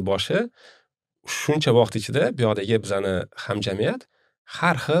 2008 boshi. Shuncha vaqt ichida bu yoqdagi bizani hamjamiyat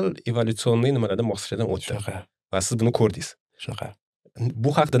har xil evolyutsionniy nimalardan moslashdan o'tdi. Va siz buni ko'rdingiz. Shunaqa. Bu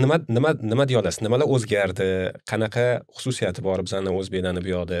haqida nima deya olasiz? Nimalar o'zgardi? Qanaqa xususiyati bor bizani o'zbeklarni bu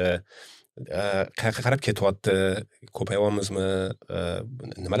yoqda? Qayerga qarab ketyapti? Ko'payyapmizmi?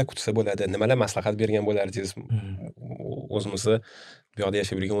 Nimalar kutsa bo'ladi? Nimalar maslahat bergan bo'lardingiz o'zimizni bu yoqda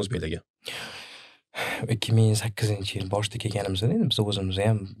yashab yurgan o'zbeklarga? 2008-yil boshida kelganimizda endi biz o'zimiz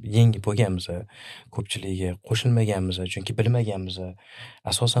ham yangi bo'lganmiz, ko'pchiligiga qo'shilmaganmiz, chunki bilmaganmiz.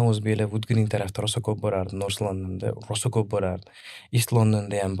 Asosan o'zbeklar Wood Green tarafda rosa ko'p bo'lardi, North Londonda rosa ko'p bo'lardi, East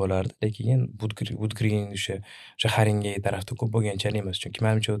Londonda ham bo'lardi, lekin Wood Green o'sha Haringey tarafda ko'p bo'lganchalik emas, chunki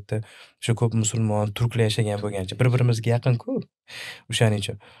menimcha u yerda o'sha ko'p musulmon, turklar yashagan bo'lgancha bir-birimizga yaqin-ku. O'shaning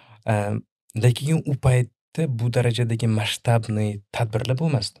uchun. Lekin u payt bu darajadagi masshtabni tadbirlar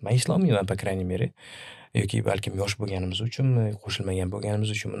bo'lmasdi. Men islomiyman, по крайней мере. Yoki balkim yosh bo'lganimiz uchunmi, qo'shilmagan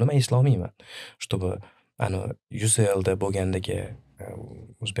bo'lganimiz uchunmi, men islomiyman. Чтобы UCLda bo'lgandagi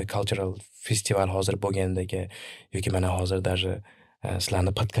Uzbek Cultural Festival hozir bo'lgandagi yoki mana hozir даже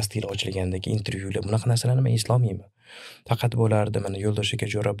sizlarni podkastingiz ochilgandagi intervyular, bunaqa narsalarni men islomiyman. Faqat bo'lardi mana Yo'ldosh aka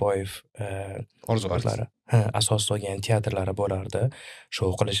Jo'raboyev orzularlari asos solgan teatrlari bo'lardi.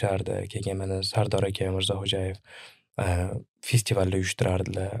 Shou qilishardi. Keyin mana Sardor aka Mirzaxo'jayev festivallar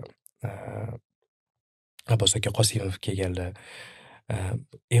uyushtirardilar. Abbos aka Qosimov kelganlar.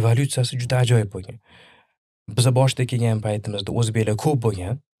 Evolyutsiyasi juda ajoyib bo'lgan. Biz boshda kelgan paytimizda o'zbeklar ko'p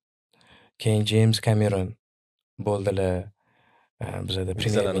bo'lgan. Keyin James Cameron bo'ldilar. Bizda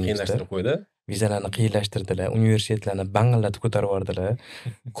vizalarni qiyinlashtirib qo'ydi. Vizalarni qiyinlashtirdilar, universitetlarni bang'illatib ko'tarib yubordilar.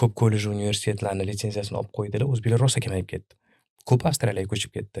 Ko'p kollej universitetlarni litsenziyasini olib qo'ydilar. O'zbeklar rosa kamayib ketdi. Ko'p Avstraliyaga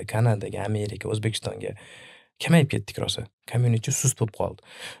ko'chib ketdi, Kanadaga, Amerika, O'zbekistonga kamayib ketdik rosa. Community sust bo'lib qoldi.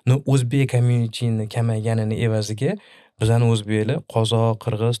 O'zbek communityni kamayganini evaziga bizani o'zbeklar qozoq,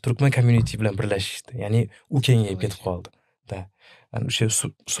 qirg'iz, turkman community bilan birlashishdi. Ya'ni u kengayib ketib qoldi. O'sha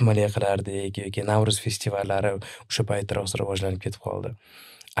Somaliya qilardik yoki Navruz festivallari o'sha paytda rosa rivojlanib ketib qoldi.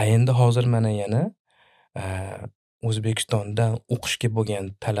 Endi hozir mana yana O'zbekistondan o'qishga bo'lgan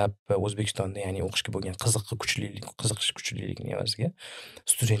talab va O'zbekistonda ya'ni o'qishga bo'lgan qiziqish kuchlilikning evaziga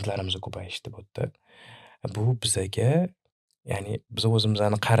studentlarimiz ko'payishdi bu yerda. Bu bizaga ya'ni biz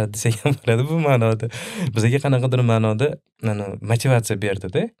o'zimizni qari desak ham bo'ladi bu ma'noda. Bizaga qanaqadir ma'noda motivatsiya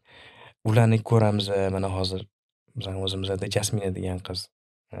berdi-da. Ularni ko'ramiz mana hozir bizning o'zimizda Jasmina degan qiz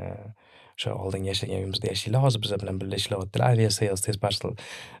o'sha oldin yashagan uyimizda yashaylar, hozir biz bilan birga ishlayaptilar. Avia sales test parcel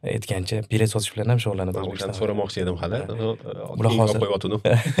aytgancha bilet sotish bilan ham shug'ullanadi. Men o'shan so'ramoqchi edim hali.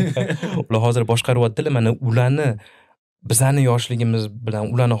 Ular hozir boshqaryaptilar. Mana ularni bizani yoshligimiz bilan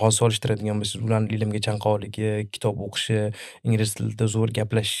ularni hozir solishtiradigan bo'lsangiz, ularning ilmga chanqoqligi, kitob o'qishi, ingliz tilida zo'r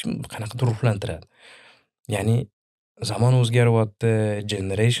gaplashish qanaqadir ruhlantiradi. Ya'ni zamon o'zgaryapti,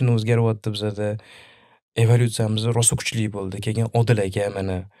 generation o'zgaryapti bizda. Evolyutsiyamiz rosa kuchli bo'ldi. Keyin Odil aka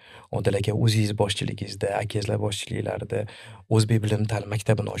mana Odil aka o'zingiz boshchiligingizda, akangizlar boshchiliklarida o'zbek bilim ta'lim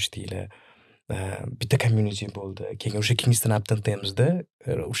maktabini ochdinglar. Bitta community bo'ldi. Keyin o'sha Kingston Upton Thamesda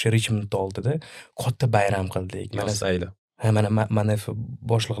o'sha Richmond oldida katta bayram qildik. Mana mana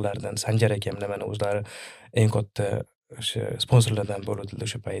boshliqlardan Sanjar akam bilan mana o'zlari eng katta o'sha sponsorlardan bo'ldilar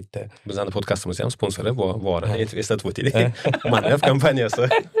o'sha paytda. Bizning podkastimiz ham sponsori bor. Eslatib o'taylik. Manev kompaniyasi.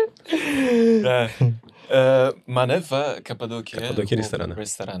 Manev va Kappadokiya restorani.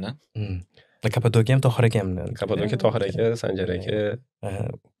 Kappadokiya ham Tohir akam bilan. Kappadokiya Tohir aka, Sanjar aka.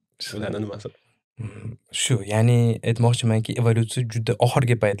 Shularning nimasi? Shu, ya'ni aytmoqchimanki, evolyutsiya juda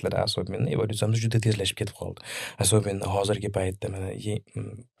oxirgi paytlarda asosan evolyutsiyamiz juda tezlashib ketib qoldi. Asosan hozirgi paytda mana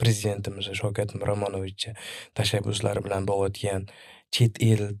prezidentimiz Shavkat Miromonovich tashabbuslari bilan bo'layotgan chet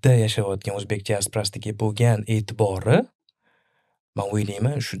elda yashayotgan o'zbek diasporasiga bo'lgan e'tibori Men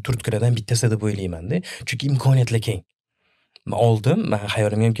o'ylayman, shu turtkilardan bittasi deb o'ylayman-da. Chunki imkoniyatlar keng. Men oldim, men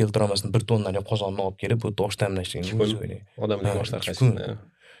hayolimga ham keltira olmasdim. 1 tonnali qozonni olib kelib, bu osh damlashni o'zi o'ylayman. Odamlarga osh tarqatishni.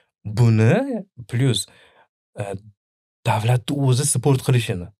 Buni plus davlatni o'zi support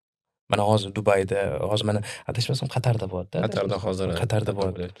qilishini. Mana hozir Dubayda, hozir mana adashmasam Qatarda bo'lyapti. Qatarda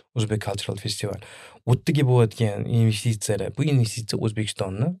bo'lyapti. Uzbek Cultural Festival. U yerga bo'layotgan investitsiyalar, bu investitsiya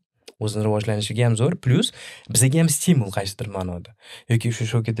O'zbekistonni o'zini rivojlanishiga ham zo'r, plus bizga ham stimul qaysidir ma'noda. Yoki shu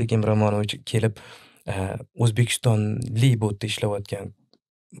Shavkat Akim Ramonovich kelib O'zbekistonlik bu yerda ishlayotgan,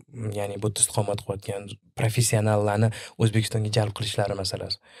 ya'ni bu yerda istiqomat qilayotgan professionallarni O'zbekistonga jalb qilishlari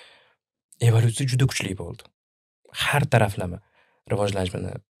masalasi. Evolyutsiya juda kuchli bo'ldi. Har taraflama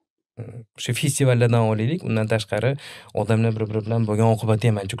rivojlanishni shu festivallardan olaylik, undan tashqari odamlar bir-biri bilan bo'lgan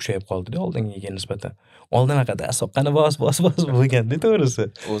oqibati ham ancha kuchayib qoldi-da oldingiga nisbatan. Oldin haqida asoqqani bos bo'lganda, to'g'risi.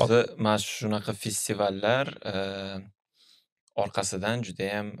 O'zi mana shunaqa festivallar orqasidan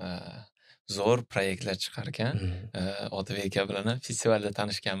juda ham zo'r proyektlar chiqargan. Otabek aka bilan festivalda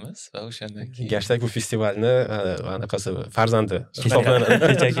tanishganmiz va o'shandan keyin Gashtak bu festivalni anaqasi farzandi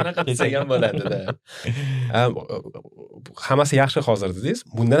hisoblanadi. Shunaqa desak ham bo'ladi-da. Hammasi yaxshi hozir dedingiz.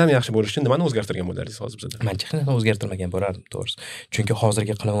 Bundan ham yaxshi bo'lish uchun nimani o'zgartirgan bo'lardingiz hozir bizda? Mencha hech narsa o'zgartirmagan bo'lardim, to'g'risi. Chunki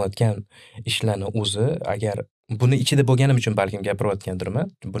hozirgi qilayotgan ishlarni o'zi, agar buni ichida bo'lganim uchun balkim gapirayotgandirman,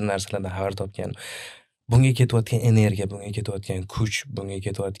 bu narsalardan xabar topgan. Bunga ketayotgan energiya, bunga ketayotgan kuch, bunga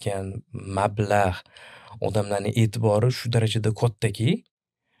ketayotgan mablag', odamlarning e'tibori shu darajada kattaki,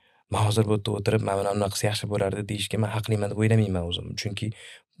 men hozir bu yerda o'tirib, mana bunaqasi yaxshi bo'lardi deyishga men haqliman deb o'ylamayman o'zim. Chunki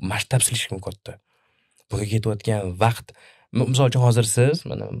masshtab silishim katta. Bunga ketayotgan vaqt, misol uchun hozir siz,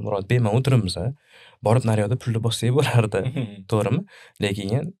 mana Murodbek, men o'tiribmiz, borib naryoqda pulni bossak bo'lardi, to'g'rimi?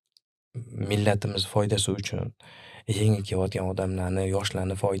 Lekin millatimiz foydasi uchun, yangi kelayotgan odamlarni,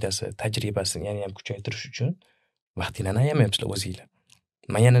 yoshlarni foydasi, tajribasini yana ham kuchaytirish uchun vaqtinglarni ayamayapsizlar o'zingizlar.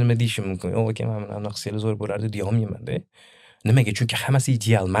 Men yana nima deyishim mumkin? Yo'q, aka, men buni anaqa qilsangiz zo'r bo'lardi deya olmayman-da. Nimaga? Chunki hammasi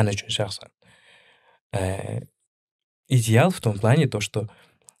ideal men uchun shaxsan. Ideal в том плане то, что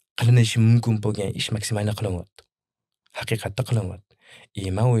qilinishi mumkin bo'lgan ish maksimalni qilinyapti. Haqiqatda qilinyapti.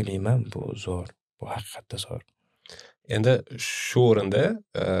 Men o'ylayman, bu zo'r, bu haqiqatda zo'r. Endi shu o'rinda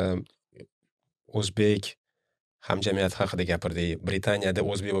o'zbek hamjamiyati haqida gapirdik, Britaniyada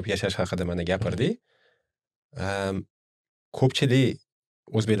o'zbek bo'lib yashash haqida mana gapirdik. Ko'pchilik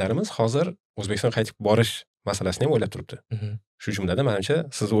o'zbeklarimiz hozir O'zbekistonga qaytib borish masalasini ham o'ylab turibdi. Shu jumladan menimcha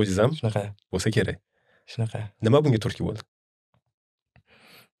siz o'zingiz ham Shunaqa bo'lsa kerak. Shunaqa. Nima bunga turtki bo'ldi?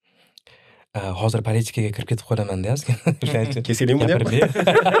 Hozir politikaga kirib ketib qolaman-da, o'shaning Keseling bo'lyapti.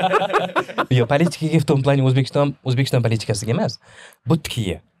 Yo'q, politikaga в том плане O'zbekiston politikasiga emas. Bu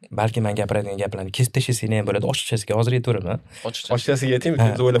tikiga. Balki men gapiradigan gaplarni kesib tashlasak ham bo'ladi. Ochiqchasiga hozir aytaveraman. Ochiqchasiga ayting,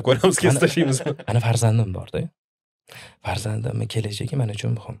 biz o'ylab ko'ramiz, kesib tashlaymizmi? Ana farzandim bor-da. Farzandimning kelajagi men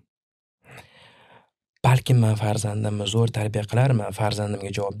uchun muhim. Balki men farzandimni zo'r tarbiya qilarman,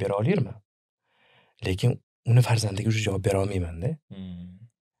 farzandimga javob bera olarman. Lekin uni farzandiga o'sha javob bera olmayman-da.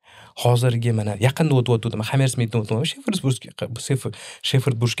 Hozirgi mana yaqinda o'tib, Hammersmithdan o'tdim,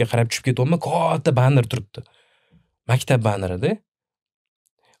 Sheffield-Bushga qarab tushib ketyapman, katta banner turibdi. Maktab bannerida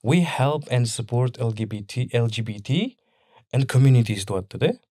We help and support LGBT and communities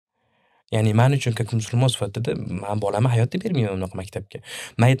deyapti-da. Ya'ni men uchun musulmon sifatida men bolamni hayotda bermayman unaqa maktabga.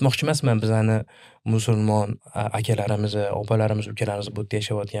 Men aytmoqchi emasman, bizani musulmon akalarimiz, opalarimiz, ukalarimiz bu yerda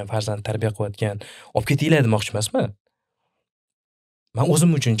yashayotgan, farzand tarbiya qilayotgan, olib ketinglar demoqchi emasman. Men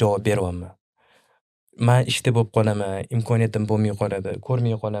o'zim uchun javob beryapman. Men ishda bo'lib qolaman, imkoniyatim bo'lmay qoladi,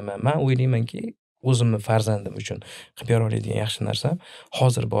 ko'rmay qolaman. Men o'ylaymanki, o'zimni farzandim uchun qilib bera oladigan yaxshi narsam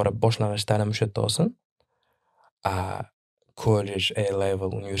hozir borib boshlang'ich ta'lim o'sha yerda olsin. Kollej,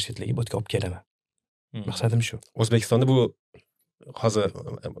 A-level universitetlarga bu yerga olib kelaman. Maqsadim shu. O'zbekistonda bu hozir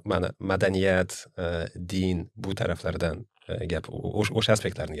mana madaniyat, din bu taraflardan gap, o'sha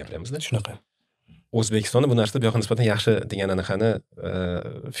aspektlarni gapiramiz-da. Shunaqa. O'zbekistonda bu narsada bu yoqqa nisbatan yaxshi degan anaqani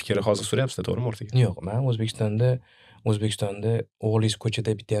fikri hozir so'rayapsiz-da, to'g'rimi o'rtaga? Yo'q, men O'zbekistonda o'g'lingiz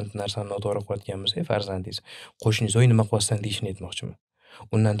ko'chada bitta narsani noto'g'ri qilayotgan bo'lsa, farzandingiz, qo'shningiz "Voy, nima qilyapsan?" deyishini aytmoqchiman.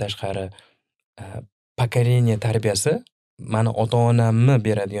 Undan tashqari pokoleniya tarbiyasi, meni ota-onamni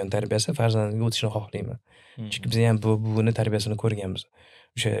beradigan tarbiyasi farzandimga o'tishini xohlayman. Chunki biz ham buni tarbiyasini ko'rganmiz.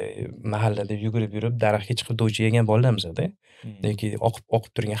 O'sha mahallada yugurib yurib, daraxtga chiqib dovchi yegan bolalarmiz-da. Yoki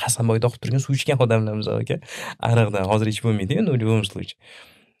oqib turgan, Hasanboyda oqib turgan suv ichgan odamlarmiz aka. Ariqdan hozir ichib bo'lmaydi, endi o'ylab bo'lmaslik.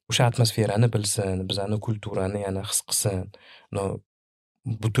 O'sha atmosferani bilsin, bizani kulturani yana his qilsin.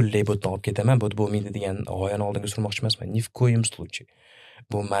 Butunlay bu yerdan olib ketaman, bu bo'lmaydi degan g'oyani oldinga surmoqchi emasman. Ni v ko'yim случае.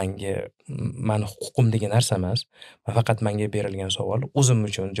 Bu meni huquqim degan narsa emas. Faqat menga berilgan savol, o'zim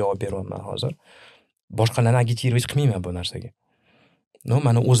uchun javob beryapman hozir. Boshqalarni agitировать qilmayman bu narsaga. No,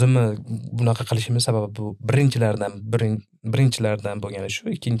 mana o'zimni bunaqa qilishimning sababi bu birinchilardan bo'lgani shu,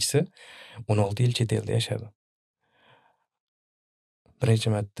 ikkinchisi 16 yil chet elda yashadim. Birinchi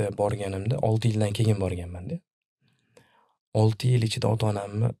marta borganimda 6 yildan keyin borganman-da. 6 yil ichida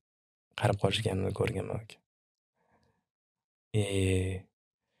ota-onamni qarib qolishganini ko'rganman aka.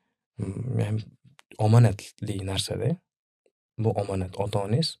 Omonatli narsa-da. Bu omonat.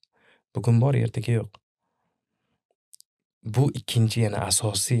 Ota-onangiz bugun bor, ertaga yo'q. Bu ikkinchi yana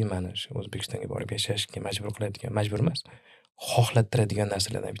asosiy mani shu O'zbekistonga borib yashashga majbur qiladigan, majbur emas, xohlattiradigan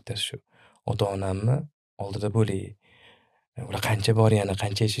narsalardan bittasi shu. Ota-onamni oldida bo'lay. Ular qancha bor yana,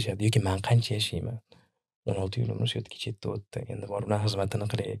 qancha yashashadi yoki men qancha yashayman. 16 yil umrim shu yerda chetda o'tdi. Endi borib ular xizmatini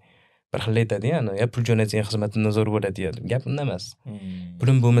qilay. Bir xil aytadi-ya, pul jo'natsang xizmatimdan zo'r bo'ladi deyadi. Gap unda emas.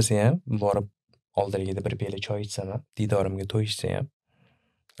 Pulim bo'lmasa ham borib oldiriga bir piyola choy ichsam ham, diydorimga to'yishsa ham.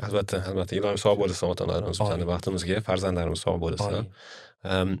 Albatta, ilohim sog' bo'lsin ota-onalarimiz, bizning vaqtimizga, farzandlarimiz sog' bo'lsin.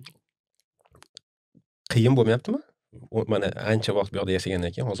 Qiyin bo'lmayaptimi? Mana ancha vaqt bu yerda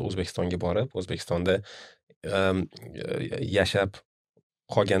yashagandan keyin hozir O'zbekistonga borib, O'zbekistonda yashab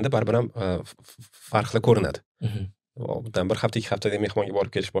qolganda baribir ham farqlar ko'rinadi. Bundan bir hafta, 2 haftada mehmonga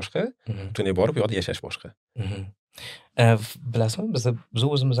borib kelish boshqa, butunlay borib bu yerda yashash boshqa. Bilasizmi, biz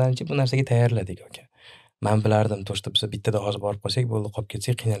o'zimizni bu narsaga tayyorladik aka. Men bilardim, to'shta biz bittada hozir borib qolsak, bo'ldi, qolib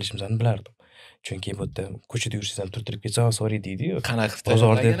ketsak qiynalishimizni bilardim. Chunki bu yerda ko'chada yursangiz ham turtirib ketsa, sorry deydi-yu. Qanaqa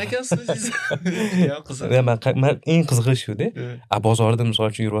tayyorlagan ekansiz? Men eng qizig'i shu-da. Bozorda misol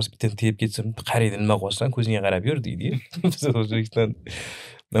uchun yurib bittani tepib ketsam, qaraydi, nima qilsan, ko'zingga qarab yur deydi-yu. Biz O'zbekiston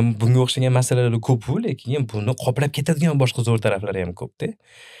men bunga o'xshagan masalalar ko'p-ku, lekin buni qoplab ketadigan boshqa zo'r taraflari ham ko'p-da.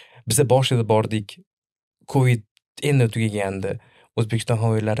 Biz boshida bordik. Covid endi tugagandi. O'zbekiston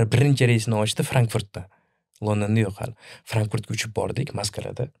havo yo'llari birinchi reysini ochdi Frankfurtda. Londonda yo'q hali. Frankfurtga uchib bordik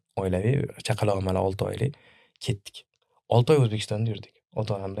Moskvada. Oilaviy chaqaloq bilan 6 oylik ketdik. 6 oy O'zbekistonda yurdik.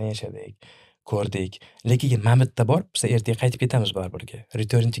 Ota-onam bilan yashadik, ko'rdik. Lekin men bitta bor, biz ertaga qaytib ketamiz baribirga.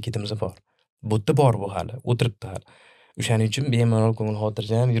 Return ticketimiz bor. Bu yerda bor bu hali, o'tiribdi hali. O'shaning uchun bemalol ko'ngil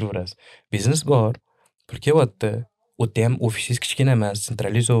xotirjam yuraverasiz. Biznes bor, pul kelyapti. O'tda ham ofisingiz kichkina emas,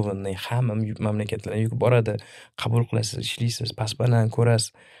 sentralizovanniy, hamma mamlakatlarga yurib boradi. Qabul qilasiz, ishlaysiz, paspani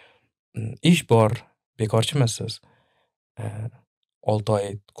ko'rasiz. Ish bor, bekorchi emassiz. 6 oy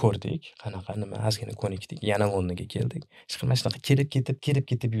ko'rdik, qanaqa nima, ozgina ko'nikdik, yana Londonga keldik. Hech qilmay shunaqa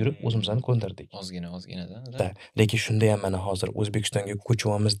kelib yurib o'zimizni ko'ndirdik. Ozgina-da. Lekin shunda ham mana hozir O'zbekistonga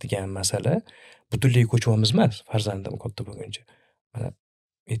ko'chamiz degan masala butunlay ko'chamiz emas, farzandim katta bo'lguncha. Mana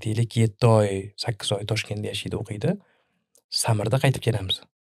aytaylik 7 oy, 8 oy Toshkentda yashaydi, o'qiydi. Samirda qaytib kelamiz.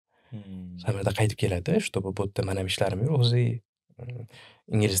 Samirda qaytib keladi, чтобы bu yerda mana ishlarim yo'q, o'zi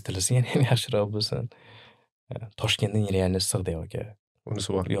ingliz tilisi ham yaxshiroq bo'lsin. Toshkentning real issiqda aka.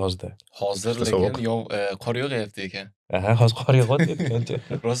 Unisi bor yozda. Hozir lekin qor yog'yapti ekan. Hozir qor yog'yapti ekan.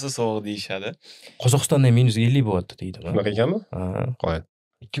 Rosa sovuq deyishadi. Qozog'istonda -50 bo'lyapti deydi. Shunaqa ekanmi? Qo'yadi.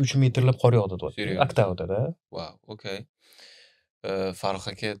 2-3 metrlab qor yog'di deyapti. Oktavda. Wow, okay. Farrukh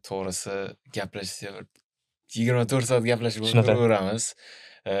aka to'g'risi gaplashsak 24 soat gaplashib o'tiraveramiz.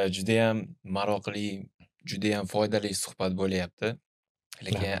 Juda ham maroqli, juda ham foydali suhbat bo'lyapti.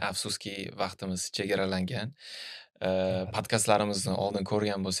 Lekin afsuski vaqtimiz chegaralangan. Podkastlarimizni oldin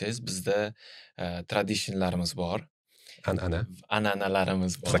ko'rgan bo'lsangiz, bizda traditionlarimiz bor.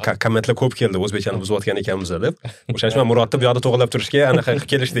 An'analarimiz bor. Bizda kommentlar ko'p keldi, o'zbekchani buzayotgan ekanmiz deb. O'shaning uchun Murodni bu yoqda to'g'rilab turishga anaqa qilib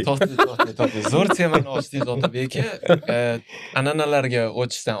kelishdik. To'xta. Zo'r temani ochdingiz Otabek aka. An'analarga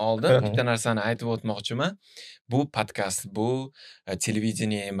o'tishdan oldin bitta narsani aytib o'tmoqchiman. Bu podkast, bu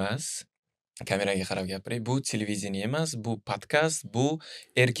televideniye emas. Kameraga qarab gapiray. Bu televideniye emas, bu podkast, bu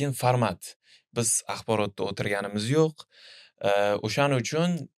erkin format. Biz axborotda o'tirganimiz yo'q. O'shaning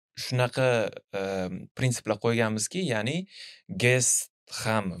uchun shunaqa prinsiplar qo'yganmizki, ya'ni guest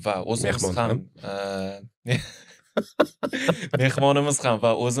ham va o'zimiz ham mehmonimiz ham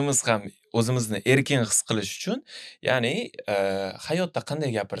va o'zimiz ham o'zimizni erkin his qilish uchun, ya'ni hayotda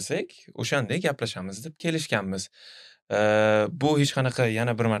qanday gapirsak, o'shanday gaplashamiz deb kelishganmiz. Bu hech qanaqa,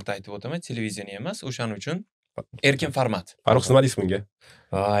 yana bir marta aytib o'taman, televideniye emas, o'shaning uchun erkin format. Farrukh, nima deysiz bunga?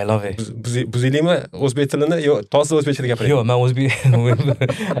 I love it. Buzilaymi o'zbek tilini yo toza o'zbekchada gapiring? Yo'q, men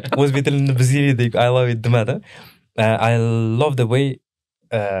o'zbek tilini buzaylik deb I love it demadim. I love the way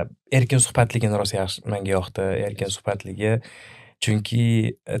erkin suhbatligini rosa yaxshi, menga yoqdi, erkin suhbatligi. Chunki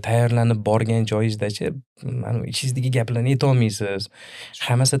tayyorlanib borgan joyingizdachi, mana ichingizdagi gaplarni ayta olmaysiz.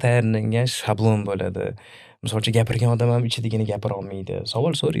 Hammasi tayyorlangan shablon bo'ladi. Misol uchun gapirgan odam ham ichidagini gapira olmaydi.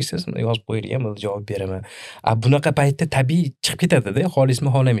 Savol so'raysiz, yozib qo'yilgan, bo'ldi, javob beraman. Bunaqa paytda tabiiy chiqib ketadi-da, xohlaysizmi,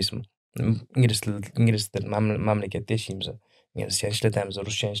 xohlamaysizmi? Ingliz til mamlakatda yashaymiz. Inglizcha ishlatamiz,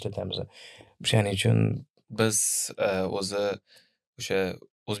 ruscha ishlatamiz. O'shaning uchun biz o'zi o'sha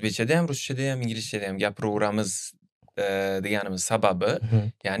o'zbekchada ham, ruschada ham, inglizchada ham gapiraveramiz deganimiz sababi,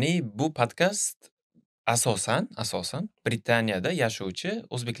 ya'ni bu podkast asosan Britaniyada yashovchi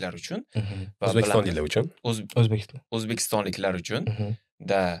o'zbeklar uchun va O'zbekistonliklar uchun. o'zbekistonliklar uchun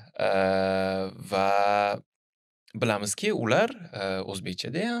va bilamizki, ular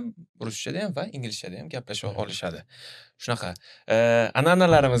o'zbekchada ham, ruschada ham va inglizchada ham gaplasha olishadi. Shunaqa.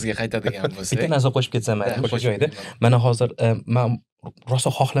 An'analarimizga qaytadigan bo'lsak, bitta narsa qo'shib ketsam o'sha joyda. Mana hozir men rosa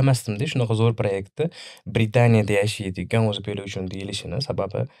xohlamasdim-da shunaqa zo'r proyektni Britaniyada yashaydigan o'zbeklar uchun deyilishini,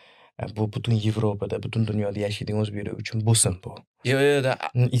 sababi bu butun Yevropada, butun dunyoda yashaydigan o'zbeklar uchun bo'lsin bu. Yo'q,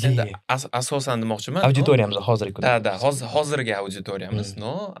 endi asosan demoqchiman. Auditoriyamiz hozirgi kunda. Hozirgi auditoriyamiz,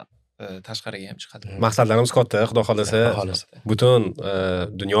 tashqariga ham chiqadi. Maqsadlarimiz katta, xudo xolasa, butun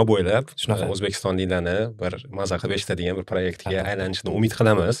dunyo bo'ylab Shunaqa. O'zbekistonliklarni bir maza qilib eshitadigan bir proyektga aylanishini umid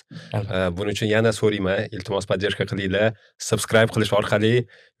qilamiz. Buning uchun yana so'rayman, iltimos podдержка qilinglar, subscribe qilish orqali,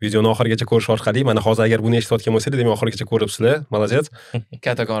 videoni oxirigacha ko'rish orqali, mana hozir agar buni eshitayotgan bo'lsangiz, demak oxirigacha ko'ribsizlar. Молодец.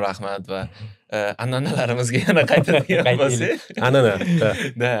 Kattakon rahmat va an'analarimizga yana qaytadigan bo'lsak, An'ana.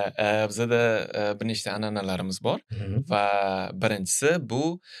 bizada bir nechta an'analarimiz bor va birinchisi bu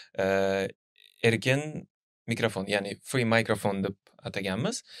erkin mikrofon, ya'ni free mikrofon deb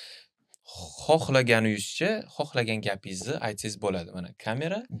ataganmiz. Xohlaganingizcha, xohlagan gapingizni aytsangiz bo'ladi. Mana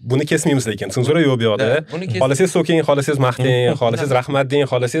kamera. Buni kesmaymiz lekin, senzura yo'q bu yoqda. Xohlasangiz so'king, xohlasangiz maqting, xohlasangiz rahmat deng,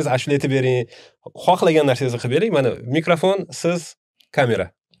 xohlasangiz ashula aytib bering. Xohlagan narsangizni qilib bering. Mana mikrofon, siz kamera.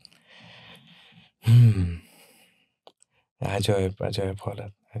 Ajoyib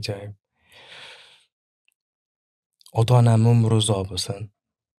holat, ajoyib. Ota-onam umri uzoq bo'lsin.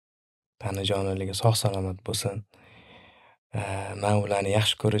 Tanajonligi sog' salomat bo'lsin. Men ularni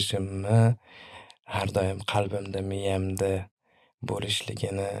yaxshi ko'rishimni har doim qalbimda, miyamda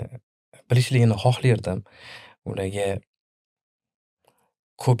bilishligini xohlardim. Ularga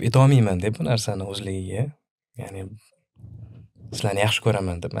ko'p aytolmayman deb bu narsani o'zligiga. Ya'ni sizlarni yaxshi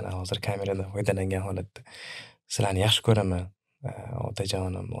ko'raman deb, mana hozir kameradan foydalangan holatda sizlarni yaxshi ko'raman.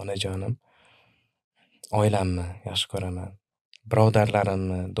 Otajonim, onajonim. Oilamni yaxshi ko'raman.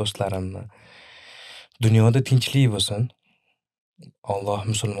 Birodarlarimni, do'stlarimni. Dunyoda tinchlik bo'lsin. Alloh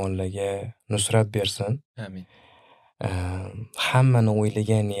musulmonlarga nusrat bersin. Amin. Hammani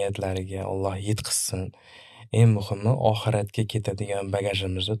o'ylagan niyatlariga Alloh yetkazsin. Eng muhimi oxiratga ketadigan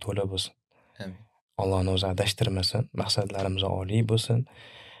bagajimizni to'la bo'lsin. Amin. Allohni o'zi adashtirmasin, maqsadlarimiz oliy bo'lsin,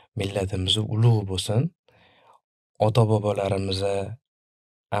 millatimiz ulug' bo'lsin. Ota-bobolarimiz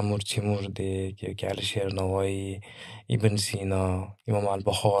Amir Temurdek yoki Alisher Navoiy, Ibn Sino, Imom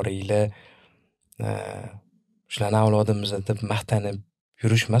al-Buxoriylar shularni avlodimiz deb maqtanib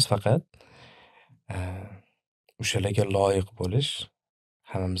yurishmas faqat o'shalarga loyiq bo'lish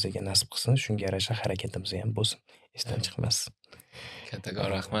hammamizga nasib qilsin, shunga yarasha harakatimiz ham bo'lsin. Esdan chiqmasin. Kattakon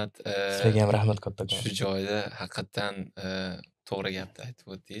rahmat. Sizlarga ham rahmat kattakon. Shu joyda haqiqatan to'g'ri gapni aytib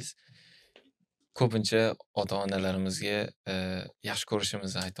o'tdingiz. Ko'pincha ota-onalarimizga yaxshi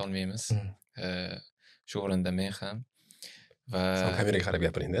ko'rishimizni ayta olmaymiz. Shu o'rinda men ham va kameraga qarab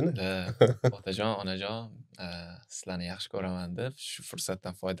gapiring endi. Otajon, onajon, sizlarni yaxshi ko'raman deb shu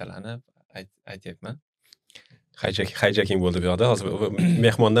fursatdan foydalanib aytyapman. Hijacking bo'ldi bu yoqda. Hozir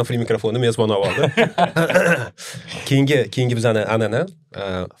mehmondan free mikrofonni mezbon oldi. Keyingi bizani an'ana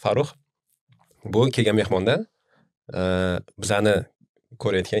Farrukh. Bu kelgan mehmondan bizani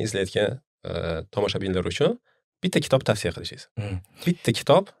ko'rayotgan, izlayotgan tomoshabinlar uchun bitta kitob tavsiya qilishingiz. Bitta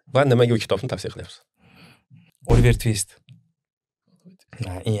kitob va nimaga u kitobni tavsiya qilyapsiz? Oliver Twist.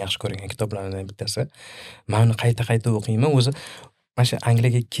 Eng yaxshi ko'rgan kitoblardan bittasi. Men uni qayta o'qiyman. O'zi mana shu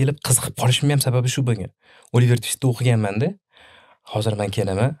Angliyaga kelib qiziqib qolishim ham sababi shu bo'lgan. Oliver Twistni o'qiganman-da. Hozir men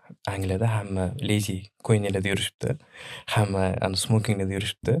kelaman, Angliyada hamma lazy coinlarda yurishibdi. Hamma smokinglarda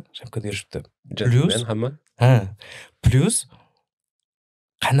yurishibdi, shapkada yurishibdi. Plus hamma. Plus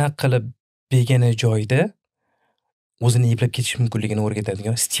qanaqa qilib begona joyda o'zini eplab ketish mumkinligini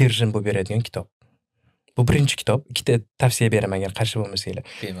o'rgatadigan, stержень bo'lib beradigan kitob. Bu birinchi kitob. Ikkita tavsiya beraman agar qarshi bo'lmasanglar.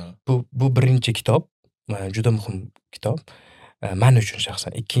 Bu birinchi kitob, juda muhim kitob. Men uchun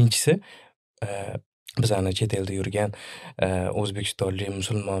shaxsan. Ikkinchisi bizani chet elda yurgan o'zbekistonlik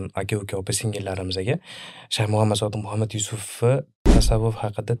musulmon aka-uka opa-singillarimizga Shayx Muhammad Yusufni tasavvuf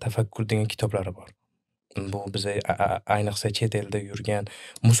haqida tafakkur degan kitoblari bor. Bu biza ayniqsa chet elda yurgan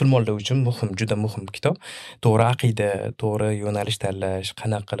musulmonlar uchun muhim, juda muhim kitob. To'g'ri aqida, to'g'ri yo'nalish tanlash,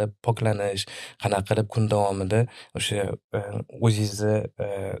 qanaqa qilib poklanish, qanaqa qilib kun davomida o'sha o'zingizni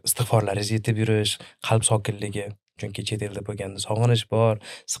istig'forlaringizni yetib yurish, qalb sokinligi. Chunki chet elda bo'lganda sog'inish bor,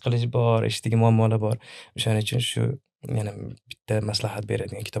 siqilish bor, ishdagi muammolar bor. O'shaning uchun shu yana bitta maslahat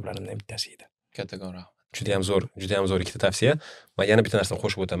beradigan kitoblarimdan bittasi edi. Kattakon rahmat. juda ham zo'r ikkita tavsiya. Va yana bitta narsani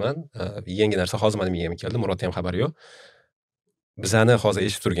qo'shib o'taman. Yangi narsa hozir meni miyamga keldi. Murodda ham xabari yo'q. Bizani hozir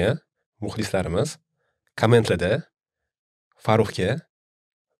eshitib turgan muxlislarimiz kommentlarda Farruxga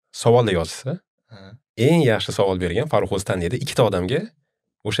savollar yozsa, eng yaxshi savol bergan Farruh o'zi tanlaydi. Ikkita odamga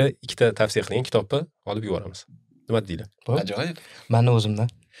o'sha ikkita tavsiya qilingan kitobni olib yuboramiz. Nima deydi? Ajoyib. Mani o'zimdan.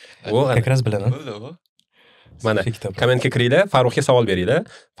 Как раз bilaman. Mana kommentga kiringlar, Farruxga savol beringlar.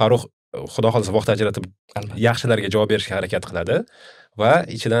 Farruh xudo xolisa vaqt ajratib yaxshilarga javob berishga harakat qiladi va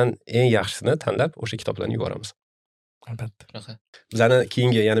ichidan eng yaxshisini tanlab o'sha kitoblarni yuboramiz. Albatta. Bizani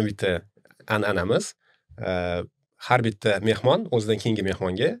keyingi yana bitta an'anamiz, har bitta mehmon o'zidan keyingi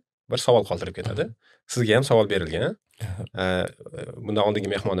mehmonga bir savol qoldirib ketadi. Sizga ham savol berilgan. Bundan oldingi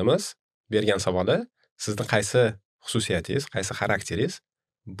mehmonimiz bergan savoli, sizning qaysi xususiyatingiz, qaysi xarakteringiz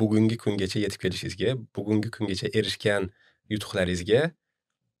bugungi kungacha yetib kelishingizga, bugungi kungacha erishgan yutuqlaringizga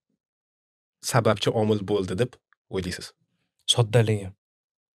sababchi omil bo'ldi deb o'ylaysiz? Soddaligi.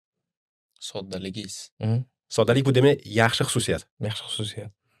 Soddaligingiz. Soddalik bu demak yaxshi xususiyat. Yaxshi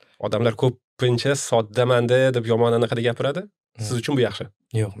xususiyat. Odamlar ko'pincha soddaman deb yomon anaqa gapiradi. Siz uchun bu yaxshi?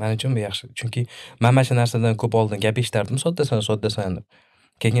 Yo'q, men uchun bu yaxshi. Chunki men mana shu narsadan ko'p oldin gap eshitardim, soddasan deb.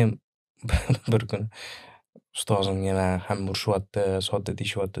 Keyin bir kun ustozimga men ham urishyapti, sodda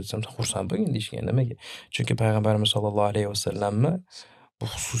deyishyapti desam, xursand bo'lgan deyishgan. Nimaga? Chunki payg'ambarimiz sollallohu alayhi vasallamni bu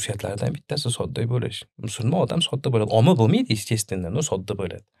xususiyatlaridan bittasi sodda bo'lish. Musulmon odam sodda bo'ladi. Omma bo'lmaydi, естественно, но sodda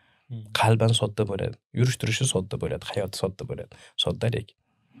bo'ladi. Qalban sodda bo'ladi. Yurish-turishi sodda bo'ladi, hayoti sodda bo'ladi. Soddalik.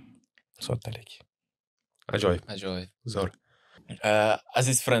 Ajoyib. Zo'r.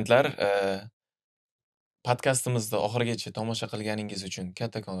 Aziz friendlar, podkastimizni oxirigacha tomosha qilganingiz uchun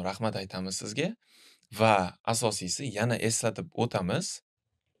kattakon rahmat aytamiz sizga va asosiysi yana eslatib o'tamiz.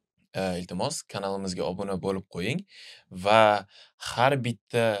 Iltimos kanalimizga obuna bo'lib qo'ying va har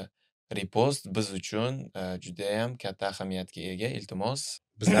bitta repost biz uchun juda ham katta ahamiyatga ega. Iltimos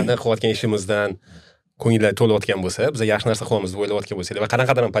bizlarni qilayotgan ishimizdan ko'ngillar to'layotgan bo'lsa, biz yaxshi narsa qilyapmiz deb o'ylayotgan bo'lsanglar va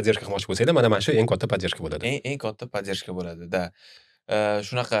qanaqadir ham podдержка qilmoqchi bo'lsanglar, mana shu eng katta podдержка bo'ladi. Eng katta podдержка bo'ladi-da.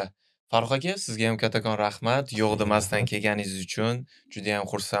 Shunaqa Farruh aka, sizga ham kattakon rahmat. Yo'q demasdan kelganingiz uchun juda ham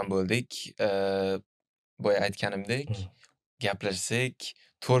xursand bo'ldik. Boya aytganimdek, gaplashsak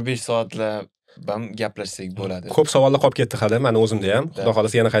 4-5 soatlar ham gaplashsak bo'ladi. Ko'p savollar qolib ketdi hali, meni o'zimda ham. Xudo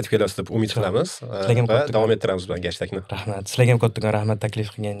xolasa yana qaytib kelasiz deb umid qilamiz va davom ettiramiz bilan gashtakni. Rahmat. Sizlarga ham kattakon rahmat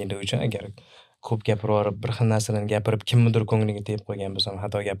taklif qilganingiz uchun. Agar ko'p gapirib, bir xil narsani gapirib, kimnidir ko'ngliga tegib qo'ygan bo'lsam,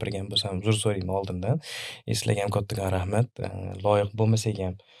 xato gapirgan bo'lsam, uzr so'rayman oldindan. Sizlarga ham kattakon rahmat. Loyiq bo'lmasak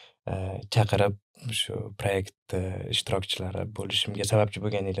ham chaqirib shu proyekt ishtirokchilari bo'lishimga sababchi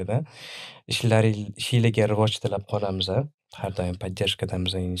bo'lganingizdan ishinglarga rivoj tilab qolamiz. Har doim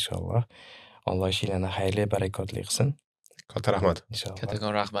podдержкадamiz inshaalloh. Alloh ishinglarni xayrli, barakotli qilsin. Katta rahmat. Inshaalloh.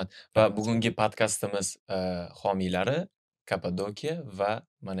 Kattakon rahmat. Va bugungi podkastimiz homiylari Kapadokiya va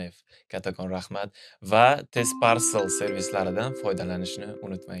Manev. Kattakon rahmat va tez parcel servislaridan foydalanishni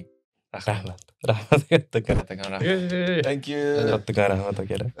unutmang. Rahmat. Kattakon rahmat. Thank you. Kattakon rahmat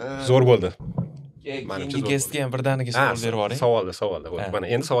akalar. Zo'r bo'ldi. Keyingi guestga ham birdaniga savol berib yuboring. Savolda bo'ldi. Mana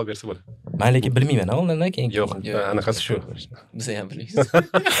endi savol bersa bo'ladi. Men lekin bilmayman, undan keyin. Yo'q, anaqasi shu. Biz ham bilmaymiz.